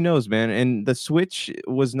who really knows, man? And the Switch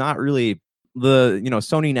was not really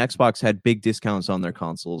Sony and Xbox had big discounts on their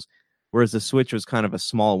consoles, whereas the Switch was kind of a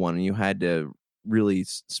small one, and you had to really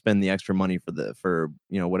spend the extra money for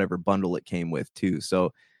whatever bundle it came with too.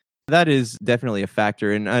 So that is definitely a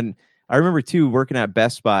factor. And I remember too working at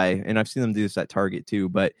Best Buy, and I've seen them do this at Target too,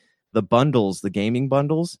 but the bundles, the gaming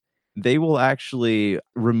bundles, they will actually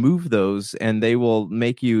remove those and they will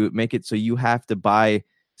make it so you have to buy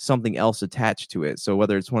something else attached to it. So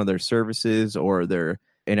whether it's one of their services or an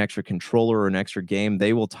extra controller or an extra game,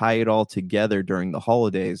 they will tie it all together during the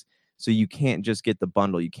holidays. So you can't just get the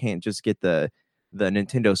bundle. You can't just get the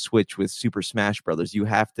Nintendo Switch with Super Smash Brothers. You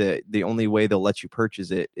have to, the only way they'll let you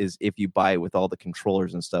purchase it is if you buy it with all the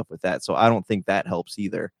controllers and stuff with that. So I don't think that helps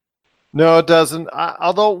either. No, it doesn't.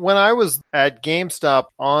 Although when I was at GameStop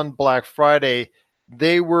on Black Friday,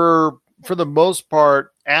 they were, for the most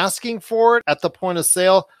part, asking for it at the point of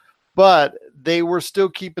sale, but they were still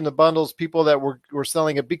keeping the bundles. People that were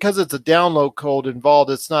selling it, because it's a download code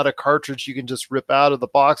involved. It's not a cartridge you can just rip out of the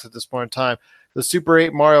box at this point in time. The Super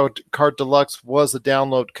 8 Mario Kart Deluxe was a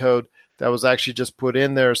download code that was actually just put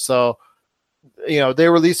in there. So, they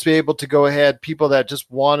were at least able to go ahead. People that just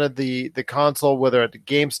wanted the console, whether at the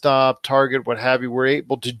GameStop, Target, what have you, were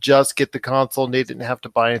able to just get the console and they didn't have to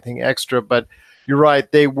buy anything extra. But you're right,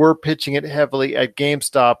 they were pitching it heavily at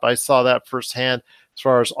GameStop. I saw that firsthand as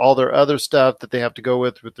far as all their other stuff that they have to go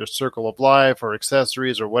with their Circle of Life or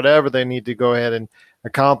accessories or whatever they need to go ahead and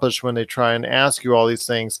accomplish when they try and ask you all these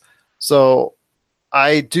things. So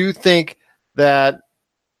I do think that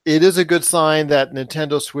it is a good sign that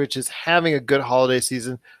Nintendo Switch is having a good holiday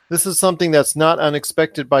season. this is something that's not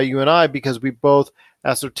unexpected by you and I, because we both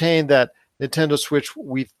ascertained that Nintendo Switch,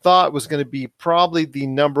 we thought, was going to be probably the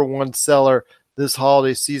number one seller this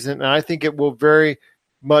holiday season. And I think it will very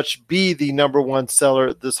much be the number one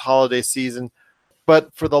seller this holiday season.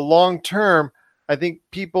 But for the long term, I think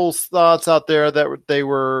people's thoughts out there that they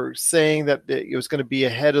were saying that it was going to be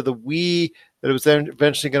ahead of the Wii, that it was then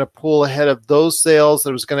eventually going to pull ahead of those sales, that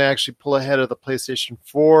it was going to actually pull ahead of the PlayStation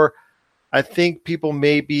 4. I think people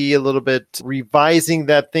may be a little bit revising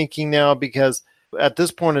that thinking now, because at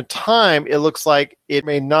this point in time, it looks like it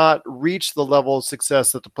may not reach the level of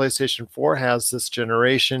success that the PlayStation 4 has this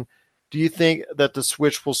generation. Do you think that the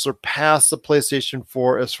Switch will surpass the PlayStation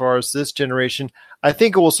 4 as far as this generation? I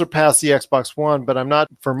think it will surpass the Xbox One, but I'm not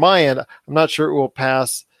sure it will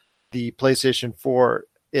pass the PlayStation 4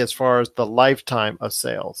 as far as the lifetime of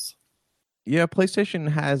sales. Yeah, PlayStation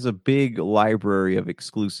has a big library of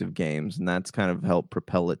exclusive games, and that's kind of helped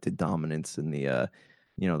propel it to dominance in the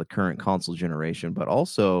the current console generation. But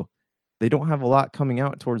also, they don't have a lot coming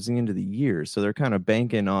out towards the end of the year, so they're kind of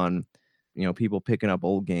banking on people picking up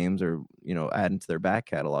old games or adding to their back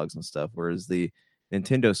catalogs and stuff. Whereas the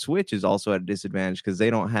Nintendo Switch is also at a disadvantage because they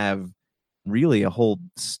don't have really a whole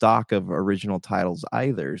stock of original titles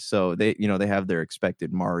either. So they have their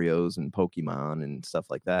expected Marios and Pokemon and stuff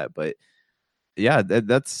like that. But yeah,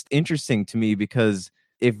 that's interesting to me, because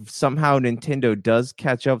if somehow Nintendo does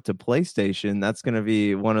catch up to PlayStation, that's going to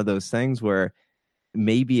be one of those things where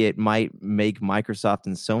maybe it might make Microsoft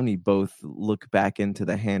and Sony both look back into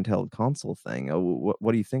the handheld console thing.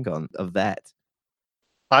 What do you think of that?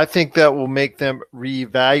 I think that will make them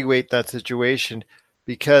reevaluate that situation,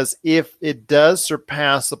 because if it does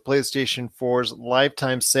surpass the PlayStation 4's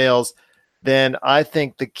lifetime sales, then I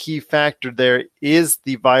think the key factor there is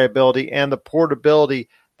the viability and the portability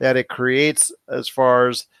that it creates, as far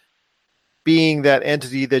as being that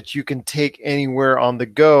entity that you can take anywhere on the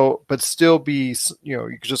go, but still be, you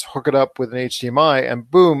can just hook it up with an HDMI and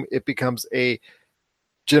boom, it becomes a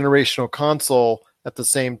generational console at the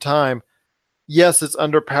same time. Yes, it's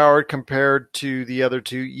underpowered compared to the other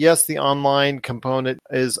two. Yes, the online component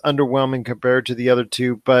is underwhelming compared to the other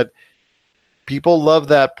two, but people love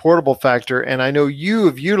that portable factor, and I know you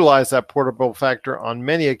have utilized that portable factor on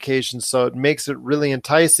many occasions, so it makes it really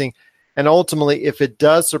enticing. And ultimately, if it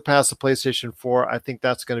does surpass the PlayStation 4, I think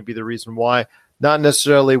that's going to be the reason why, not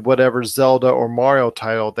necessarily whatever Zelda or Mario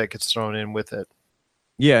title that gets thrown in with it.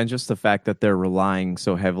 Yeah, and just the fact that they're relying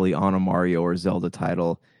so heavily on a Mario or Zelda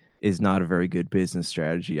title is not a very good business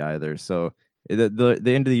strategy either. So the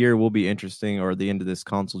end of the year will be interesting, or the end of this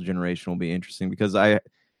console generation will be interesting, because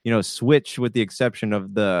Switch, with the exception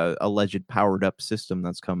of the alleged powered up system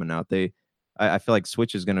that's coming out, I feel like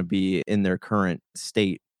Switch is going to be in their current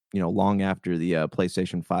state, long after the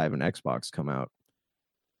PlayStation 5 and Xbox come out.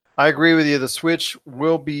 I agree with you. The Switch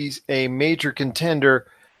will be a major contender,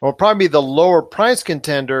 or probably the lower price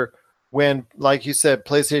contender, when, like you said,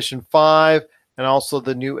 PlayStation 5 and also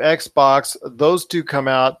the new Xbox, those two come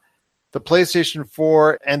out. The PlayStation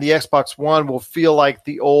 4 and the Xbox One will feel like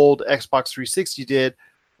the old Xbox 360 did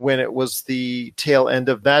when it was the tail end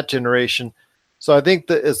of that generation. So I think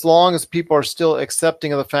that as long as people are still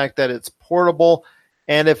accepting of the fact that it's portable,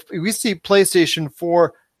 and if we see PlayStation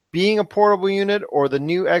 4 being a portable unit or the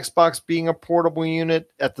new Xbox being a portable unit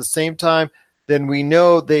at the same time, then we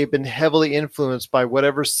know they've been heavily influenced by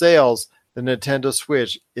whatever sales the Nintendo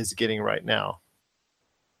Switch is getting right now.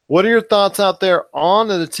 What are your thoughts out there on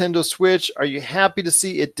the Nintendo Switch? Are you happy to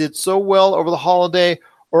see it did so well over the holiday,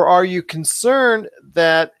 or are you concerned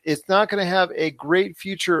that it's not going to have a great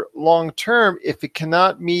future long term if it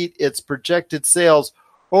cannot meet its projected sales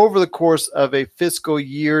over the course of a fiscal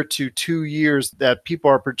year to 2 years that people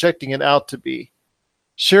are projecting it out to be?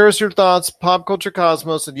 Share us your thoughts,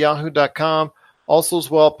 PopCultureCosmos at yahoo.com. Also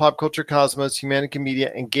as well, Pop Culture Cosmos, Humanity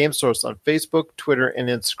Media, and Game Source on Facebook, Twitter, and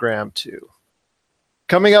Instagram too.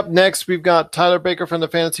 Coming up next, we've got Tyler Baker from the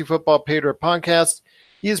Fantasy Football Patriot Podcast.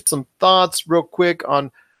 He has some thoughts real quick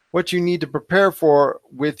on what you need to prepare for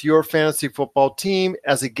with your fantasy football team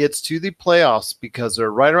as it gets to the playoffs, because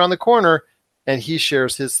they're right around the corner, and he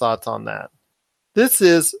shares his thoughts on that. This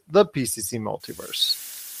is the PCC Multiverse.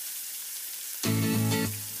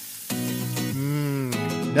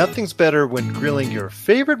 Nothing's better when grilling your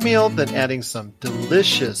favorite meal than adding some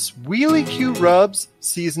delicious Wheelie Q rubs,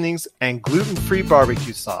 seasonings, and gluten-free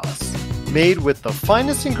barbecue sauce. Made with the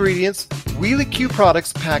finest ingredients, Wheelie Q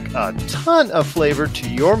products pack a ton of flavor to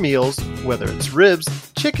your meals, whether it's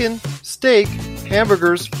ribs, chicken, steak,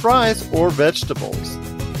 hamburgers, fries, or vegetables.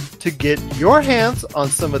 To get your hands on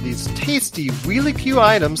some of these tasty Wheelie Q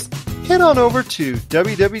items, head on over to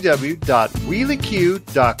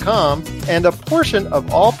www.wheelieq.com, and a portion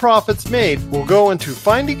of all profits made will go into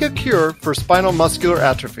finding a cure for spinal muscular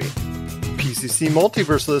atrophy. PCC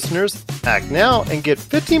Multiverse listeners, act now and get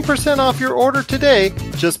 15% off your order today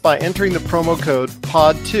just by entering the promo code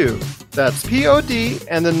POD2. That's POD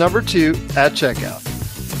and the number 2 at checkout.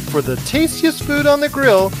 For the tastiest food on the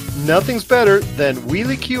grill, nothing's better than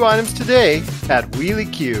Wheelie Q items today at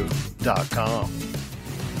wheelieq.com.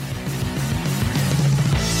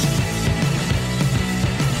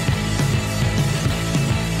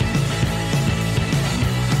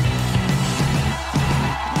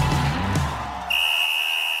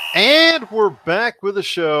 And we're back with the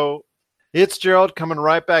show. It's Gerald coming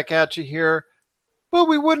right back at you here. But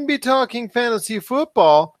we wouldn't be talking fantasy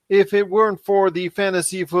football if it weren't for the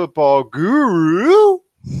fantasy football guru.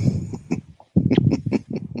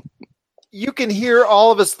 You can hear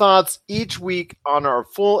all of his thoughts each week on our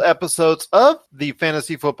full episodes of the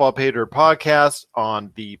Fantasy Football Pay Dirt podcast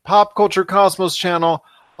on the Pop Culture Cosmos channel,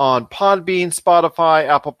 on Podbean, Spotify,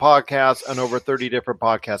 Apple Podcasts, and over 30 different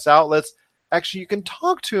podcast outlets. Actually, you can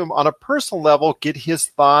talk to him on a personal level, get his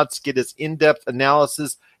thoughts, get his in-depth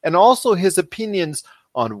analysis, and also his opinions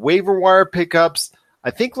on waiver wire pickups.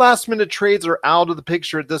 I think last-minute trades are out of the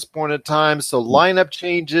picture at this point in time, so lineup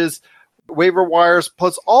changes, waiver wires,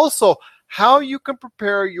 plus also how you can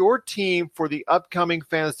prepare your team for the upcoming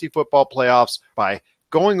fantasy football playoffs by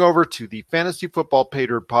going over to the Fantasy Football Pay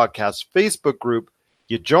Dirt podcast Facebook group.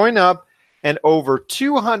 You join up, and over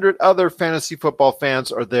 200 other fantasy football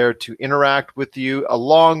fans are there to interact with you,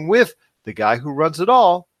 along with the guy who runs it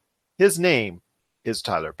all. His name is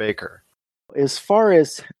Tyler Baker. As far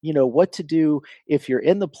as, what to do if you're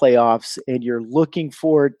in the playoffs and you're looking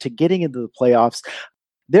forward to getting into the playoffs,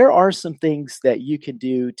 there are some things that you can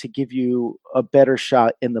do to give you a better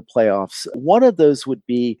shot in the playoffs. One of those would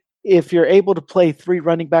be, if you're able to play 3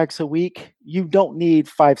 running backs a week, you don't need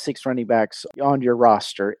 5-6 running backs on your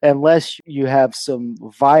roster unless you have some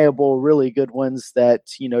viable, really good ones that,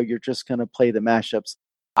 you're just going to play the mashups.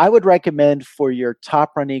 I would recommend for your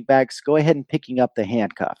top running backs, go ahead and picking up the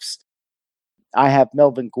handcuffs. I have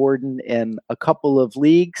Melvin Gordon in a couple of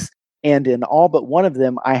leagues, and in all but one of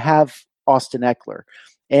them, I have Austin Eckler.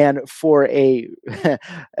 And for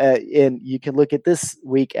and you can look at this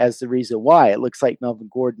week as the reason why. It looks like Melvin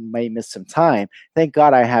Gordon may miss some time. Thank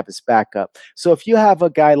God I have his backup. So if you have a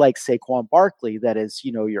guy like Saquon Barkley that is,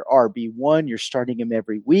 your RB1, you're starting him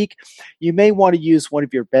every week, you may want to use one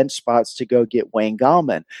of your bench spots to go get Wayne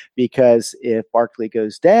Gallman, because if Barkley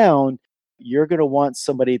goes down, you're going to want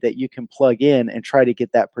somebody that you can plug in and try to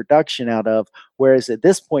get that production out of. Whereas at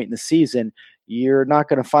this point in the season, you're not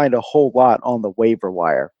going to find a whole lot on the waiver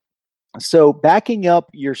wire. So backing up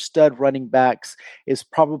your stud running backs is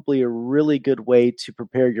probably a really good way to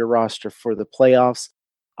prepare your roster for the playoffs.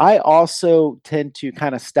 I also tend to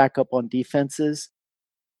kind of stack up on defenses,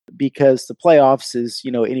 because the playoffs is,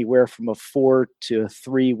 anywhere from a 4 to a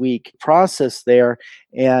 3 week process there.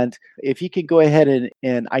 And if you can go ahead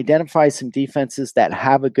and identify some defenses that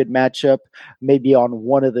have a good matchup, maybe on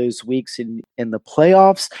one of those weeks in the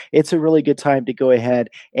playoffs, it's a really good time to go ahead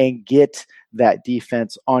and get that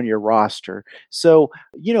defense on your roster. So,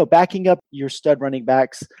 backing up your stud running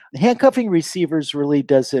backs, handcuffing receivers really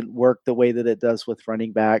doesn't work the way that it does with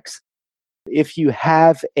running backs. If you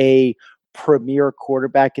have a premier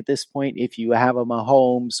quarterback at this point, if you have a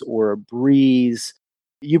Mahomes or a Breeze,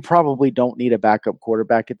 you probably don't need a backup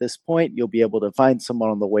quarterback at this point. You'll be able to find someone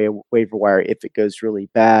on the waiver wire if it goes really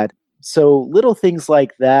bad. So little things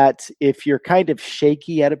like that. If you're kind of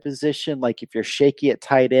shaky at a position, like if you're shaky at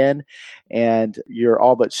tight end and you're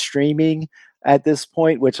all but streaming at this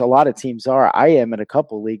point, which a lot of teams are, I am in a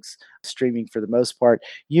couple leagues streaming for the most part,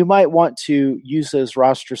 you might want to use those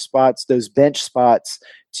roster spots, those bench spots,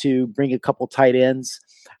 to bring a couple tight ends.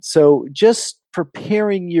 So just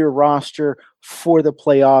preparing your roster for the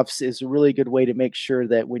playoffs is a really good way to make sure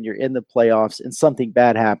that when you're in the playoffs and something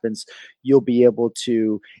bad happens, you'll be able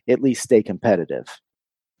to at least stay competitive.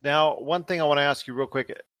 Now, one thing I want to ask you real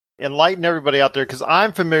quick, enlighten everybody out there, because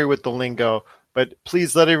I'm familiar with the lingo, but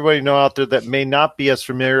please let everybody know out there that may not be as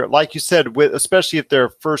familiar, like you said, with, especially if they're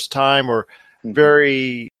first time or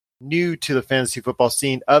very new to the fantasy football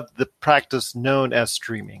scene, of the practice known as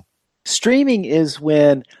streaming. Streaming is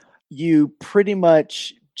when you pretty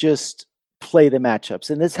much just play the matchups.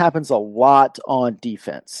 And this happens a lot on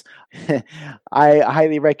defense. I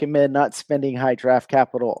highly recommend not spending high draft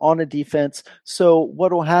capital on a defense. So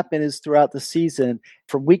what will happen is throughout the season,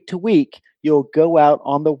 from week to week, you'll go out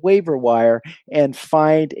on the waiver wire and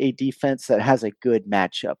find a defense that has a good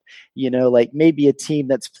matchup. Like maybe a team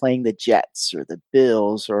that's playing the Jets or the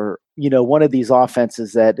Bills or, one of these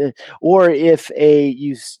offenses or if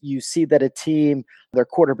you see that a team, their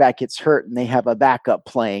quarterback gets hurt and they have a backup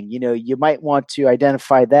playing, you might want to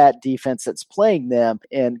identify that defense that's playing them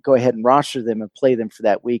and go ahead and roster them and play them for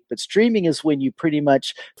that week. But streaming is when you pretty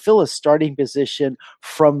much fill a starting position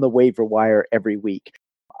from the waiver wire every week.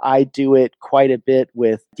 I do it quite a bit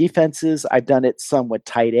with defenses. I've done it some with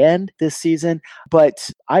tight end this season, but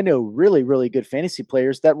I know really, really good fantasy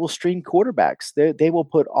players that will stream quarterbacks. They will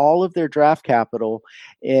put all of their draft capital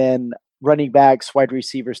in running backs, wide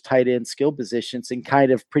receivers, tight end, skill positions, and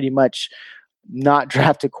kind of pretty much not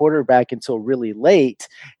draft a quarterback until really late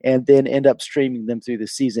and then end up streaming them through the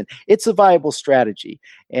season. It's a viable strategy.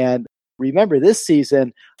 And remember, this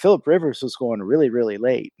season, Phillip Rivers was going really, really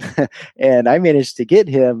late. And I managed to get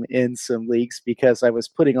him in some leagues because I was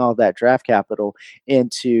putting all that draft capital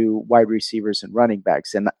into wide receivers and running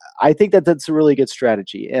backs. And I think that that's a really good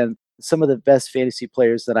strategy. And some of the best fantasy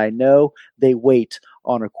players that I know, they wait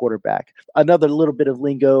on a quarterback. Another little bit of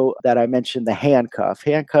lingo that I mentioned, the handcuff.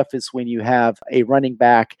 Handcuff is when you have a running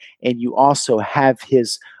back and you also have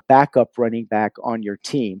his backup running back on your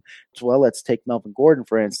team. Well, let's take Melvin Gordon,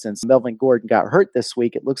 for instance. Melvin Gordon got hurt this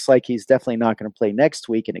week. It looks like he's definitely not going to play next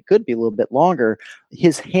week, and it could be a little bit longer.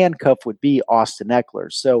 His handcuff would be Austin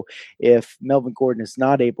Eckler. So if Melvin Gordon is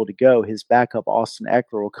not able to go, his backup, Austin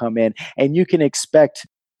Eckler, will come in, and you can expect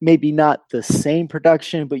maybe not the same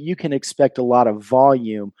production, but you can expect a lot of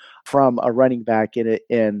volume from a running back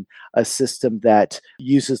in a system that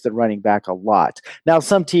uses the running back a lot. Now,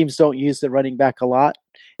 some teams don't use the running back a lot,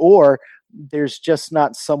 or there's just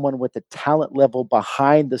not someone with the talent level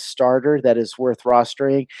behind the starter that is worth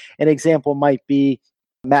rostering. An example might be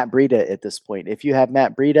Matt Breida at this point. If you have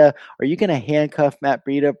Matt Breida, are you going to handcuff Matt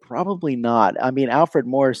Breida? Probably not. I mean, Alfred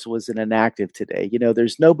Morris was an inactive today.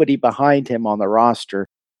 There's nobody behind him on the roster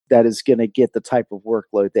that is going to get the type of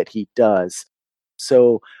workload that he does.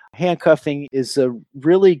 So handcuffing is a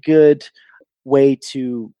really good way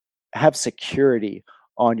to have security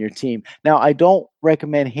on your team. Now, I don't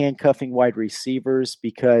recommend handcuffing wide receivers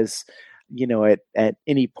because, at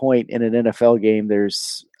any point in an NFL game,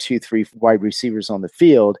 there's 2-3 wide receivers on the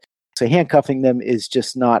field. So handcuffing them is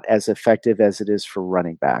just not as effective as it is for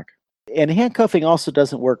running back. And handcuffing also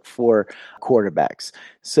doesn't work for quarterbacks.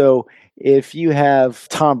 So if you have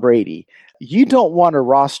Tom Brady, you don't want to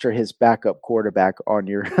roster his backup quarterback on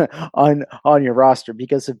your on your roster,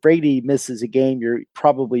 because if Brady misses a game, you're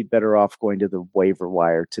probably better off going to the waiver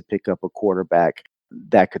wire to pick up a quarterback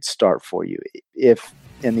that could start for you, if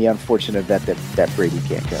in the unfortunate event that Brady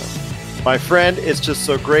can't go. My friend, it's just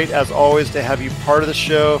so great, as always, to have you part of the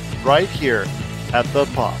show right here at the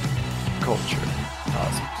Pop Culture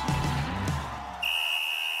Cosmos.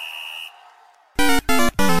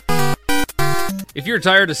 If you're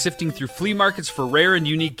tired of sifting through flea markets for rare and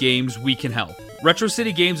unique games, we can help. Retro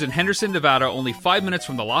City Games in Henderson, Nevada, only 5 minutes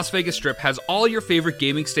from the Las Vegas Strip, has all your favorite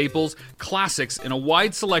gaming staples, classics, and a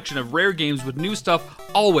wide selection of rare games with new stuff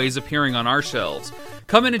always appearing on our shelves.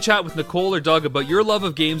 Come in and chat with Nicole or Doug about your love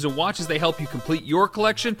of games and watch as they help you complete your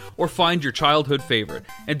collection or find your childhood favorite.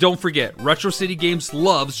 And don't forget, Retro City Games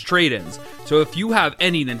loves trade-ins. So if you have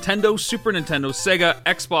any Nintendo, Super Nintendo, Sega,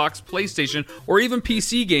 Xbox, PlayStation, or even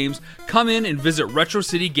PC games, come in and visit Retro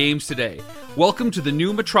City Games today. Welcome to the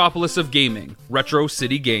new metropolis of gaming, Retro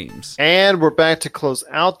City Games. And we're back to close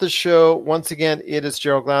out the show. Once again, it is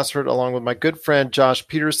Gerald Glassford along with my good friend Josh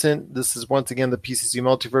Peterson. This is once again the PCC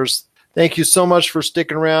Multiverse. Thank you so much for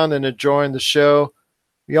sticking around and enjoying the show.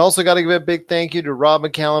 We also got to give a big thank you to Rob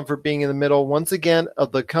McCallum for being in the middle once again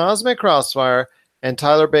of the Cosmic Crossfire, and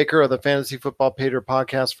Tyler Baker of the Fantasy Football Pater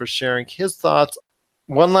podcast for sharing his thoughts.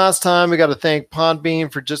 One last time, we got to thank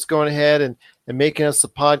Podbean for just going ahead and making us the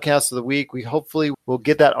podcast of the week. We hopefully will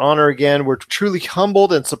get that honor again. We're truly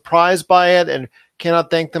humbled and surprised by it and cannot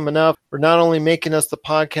thank them enough for not only making us the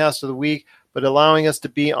podcast of the week, but allowing us to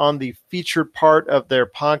be on the featured part of their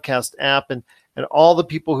podcast app. And all the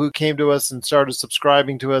people who came to us and started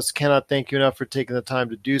subscribing to us, cannot thank you enough for taking the time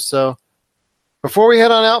to do so. Before we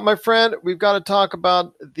head on out, my friend, we've got to talk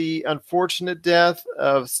about the unfortunate death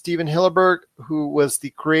of Steven Hillenburg, who was the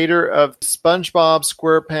creator of SpongeBob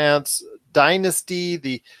SquarePants Dynasty,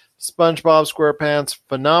 the SpongeBob SquarePants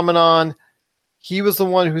phenomenon. He was the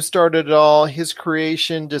one who started it all. His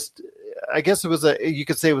creation just I guess you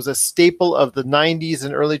could say it was a staple of the 90s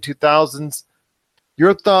and early 2000s.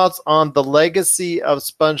 Your thoughts on the legacy of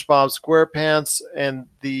SpongeBob SquarePants and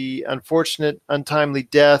the unfortunate, untimely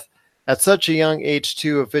death at such a young age,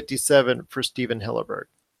 too, of 57 for Steven Hillenburg?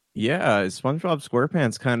 Yeah, SpongeBob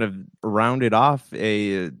SquarePants kind of rounded off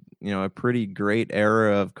a pretty great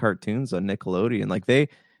era of cartoons on Nickelodeon. Like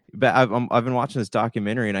I've been watching this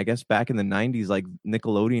documentary, and I guess back in the 90s, like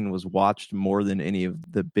Nickelodeon was watched more than any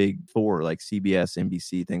of the big four, like CBS,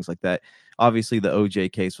 NBC, things like that. Obviously, the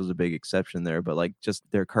OJ case was a big exception there, but like just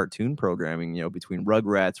their cartoon programming, between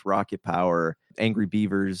Rugrats, Rocket Power, Angry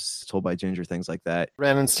Beavers, Told by Ginger, things like that.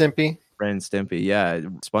 Ren and Stimpy, yeah.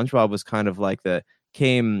 SpongeBob was kind of like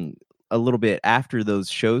came a little bit after those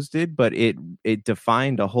shows did, but it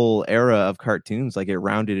defined a whole era of cartoons. Like it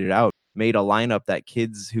rounded it out, made a lineup that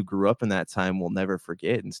kids who grew up in that time will never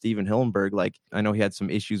forget. And Steven Hillenburg, like, I know he had some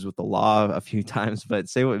issues with the law a few times, but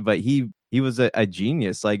he was a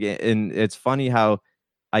genius. Like, and it's funny how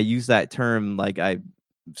I use that term, like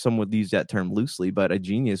some would use that term loosely, but a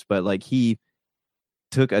genius. But like he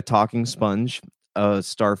took a talking sponge, a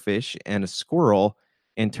starfish, and a squirrel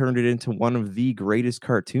and turned it into one of the greatest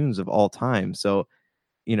cartoons of all time. So,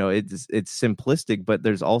 it's simplistic, but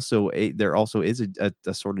there also is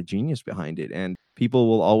a sort of genius behind it, and people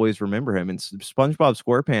will always remember him. And SpongeBob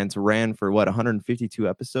SquarePants ran for 152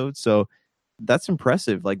 episodes, so that's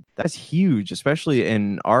impressive. Like that's huge, especially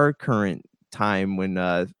in our current time when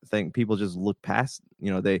people just look past.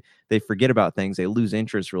 They forget about things, they lose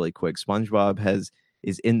interest really quick. SpongeBob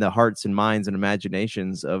is in the hearts and minds and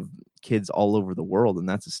imaginations of kids all over the world, and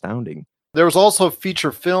that's astounding. There was also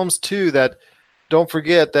feature films too that, don't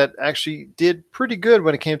forget, that actually did pretty good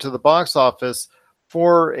when it came to the box office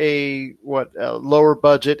for a lower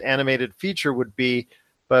budget animated feature would be.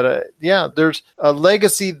 But there's a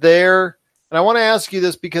legacy there. And I want to ask you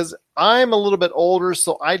this because I'm a little bit older,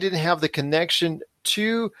 so I didn't have the connection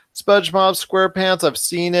to SpongeBob SquarePants. I've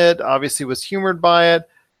seen it, obviously was humored by it.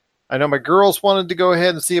 I know my girls wanted to go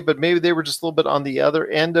ahead and see it, but maybe they were just a little bit on the other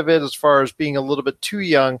end of it as far as being a little bit too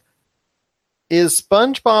young. Is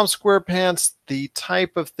SpongeBob SquarePants the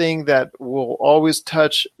type of thing that will always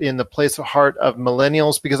touch in the place of heart of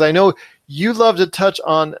millennials? Because I know you love to touch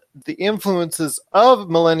on the influences of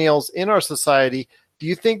millennials in our society. Do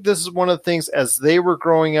you think this is one of the things as they were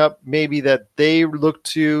growing up, maybe that they looked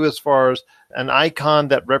to as far as an icon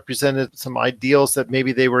that represented some ideals that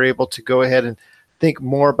maybe they were able to go ahead and think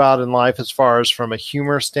more about in life as far as from a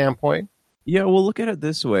humor standpoint? Yeah, well, look at it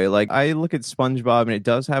this way. Like I look at SpongeBob, and it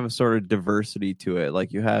does have a sort of diversity to it.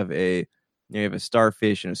 Like you have a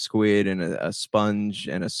starfish and a squid and a sponge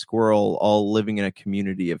and a squirrel all living in a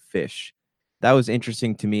community of fish. That was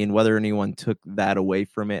interesting to me, and whether anyone took that away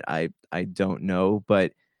from it, I don't know.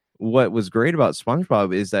 But what was great about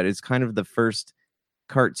SpongeBob is that it's kind of the first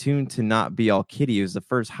cartoon to not be all kiddie. It was the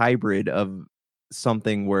first hybrid of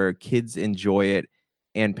something where kids enjoy it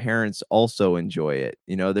and parents also enjoy it.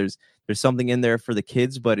 There's something in there for the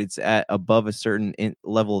kids, but it's at above a certain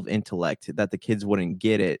level of intellect that the kids wouldn't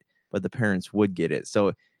get it, but the parents would get it.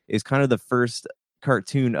 So it's kind of the first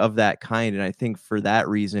cartoon of that kind, and I think for that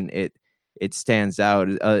reason it stands out,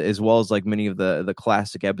 as well as like many of the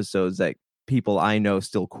classic episodes that people I know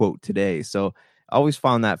still quote today. So I always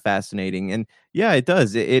found that fascinating. And yeah, it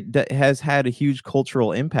does. It has had a huge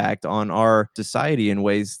cultural impact on our society in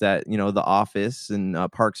ways that, The Office and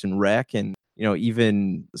Parks and Rec and,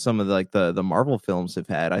 even some of the Marvel films have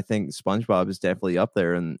had. I think SpongeBob is definitely up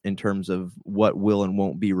there in terms of what will and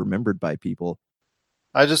won't be remembered by people.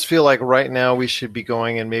 I just feel like right now we should be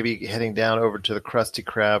going and maybe heading down over to the Krusty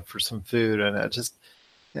Krab for some food. And it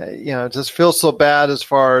just feels so bad as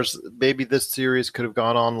far as maybe this series could have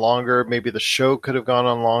gone on longer. Maybe the show could have gone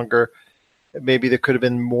on longer. Maybe there could have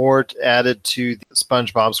been more added to the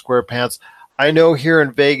SpongeBob SquarePants. I know here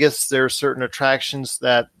in Vegas, there are certain attractions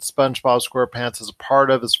that SpongeBob SquarePants is a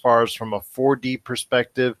part of as far as from a 4D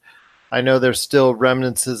perspective. I know there's still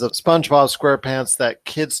remnants of SpongeBob SquarePants that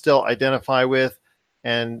kids still identify with.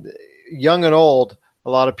 And young and old,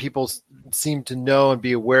 a lot of people seem to know and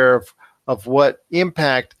be aware of what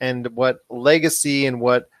impact and what legacy and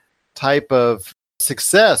what type of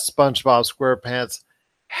success SpongeBob SquarePants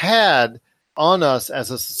had on us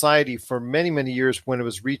as a society for many, many years when it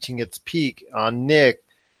was reaching its peak on Nick,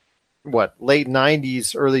 late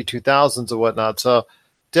 90s, early 2000s and whatnot. So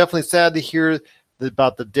definitely sad to hear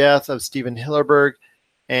about the death of Steven Hillenburg.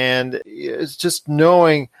 And it's just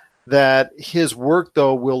knowing that his work,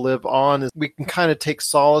 though, will live on. We can kind of take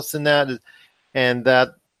solace in that, and that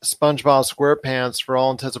SpongeBob SquarePants, for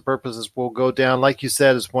all intents and purposes, will go down, like you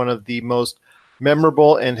said, as one of the most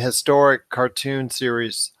memorable and historic cartoon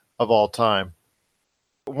series of all time.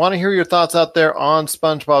 Want to hear your thoughts out there on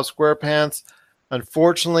SpongeBob SquarePants.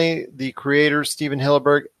 Unfortunately, the creator, Steven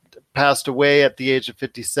Hillenburg, passed away at the age of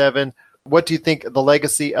 57. What do you think the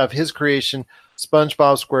legacy of his creation,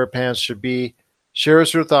 SpongeBob SquarePants, should be? Share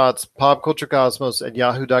us your thoughts,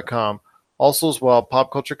 popculturecosmos@yahoo.com. Also as well,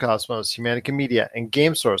 Pop Culture Cosmos, Humanica Media, and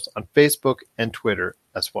Game Source on Facebook and Twitter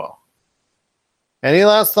as well. Any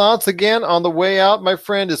last thoughts again on the way out, my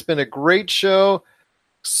friend? It's been a great show.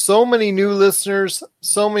 So many new listeners,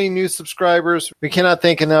 so many new subscribers. We cannot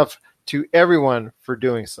thank enough to everyone for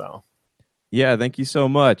doing so. Yeah, thank you so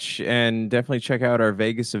much. And definitely check out our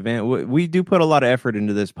Vegas event. We do put a lot of effort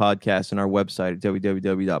into this podcast and our website at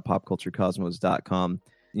www.popculturecosmos.com.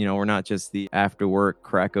 You know, we're not just the after work,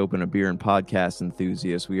 crack open a beer and podcast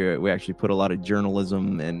enthusiasts. We actually put a lot of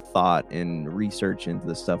journalism and thought and research into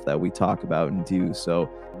the stuff that we talk about and do. So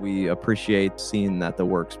we appreciate seeing that the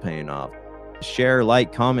work's paying off. Share,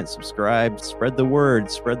 like, comment, subscribe, spread the word,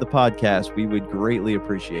 spread the podcast. We would greatly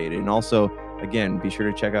appreciate it. And also, again, be sure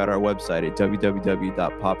to check out our website at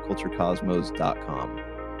www.popculturecosmos.com.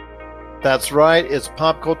 That's right. It's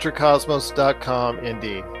popculturecosmos.com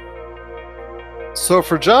indeed. So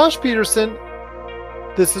for Josh Peterson,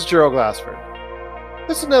 this is Gerald Glassford.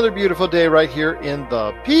 It's another beautiful day right here in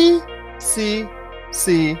the PCC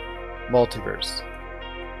Multiverse.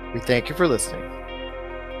 We thank you for listening.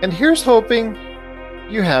 And here's hoping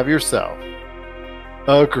you have yourself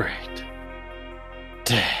a great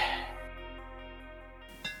day.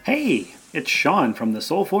 Hey, it's Sean from the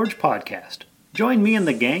SoulForge podcast. Join me and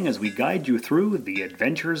the gang as we guide you through the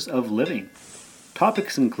adventures of living.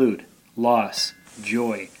 Topics include loss,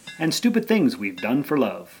 joy, and stupid things we've done for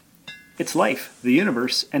love. It's life, the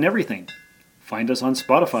universe, and everything. Find us on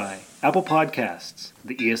Spotify, Apple Podcasts,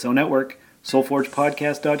 the ESO Network,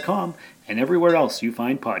 SoulForgePodcast.com, and everywhere else you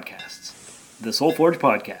find podcasts. The SoulForge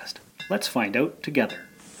Podcast. Let's find out together.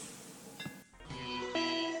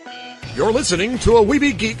 You're listening to a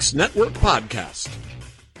Weeby Geeks Network podcast.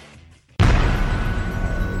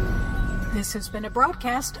 This has been a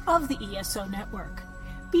broadcast of the ESO Network.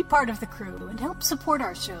 Be part of the crew and help support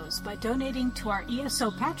our shows by donating to our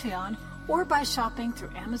ESO Patreon or by shopping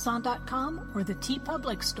through Amazon.com or the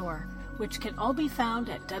TeePublic store, which can all be found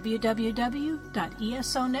at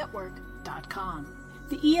www.esonetwork.com.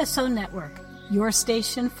 The ESO Network, your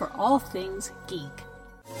station for all things geek.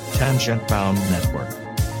 Tangent Bound Network.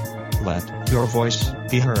 Let your voice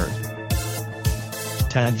be heard.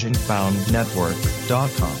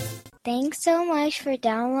 TangentBoundNetwork.com. Thanks so much for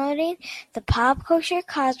downloading the Pop Culture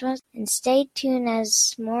Cosmos, and stay tuned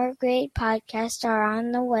as more great podcasts are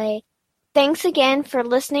on the way. Thanks again for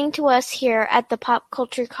listening to us here at the Pop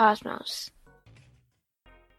Culture Cosmos.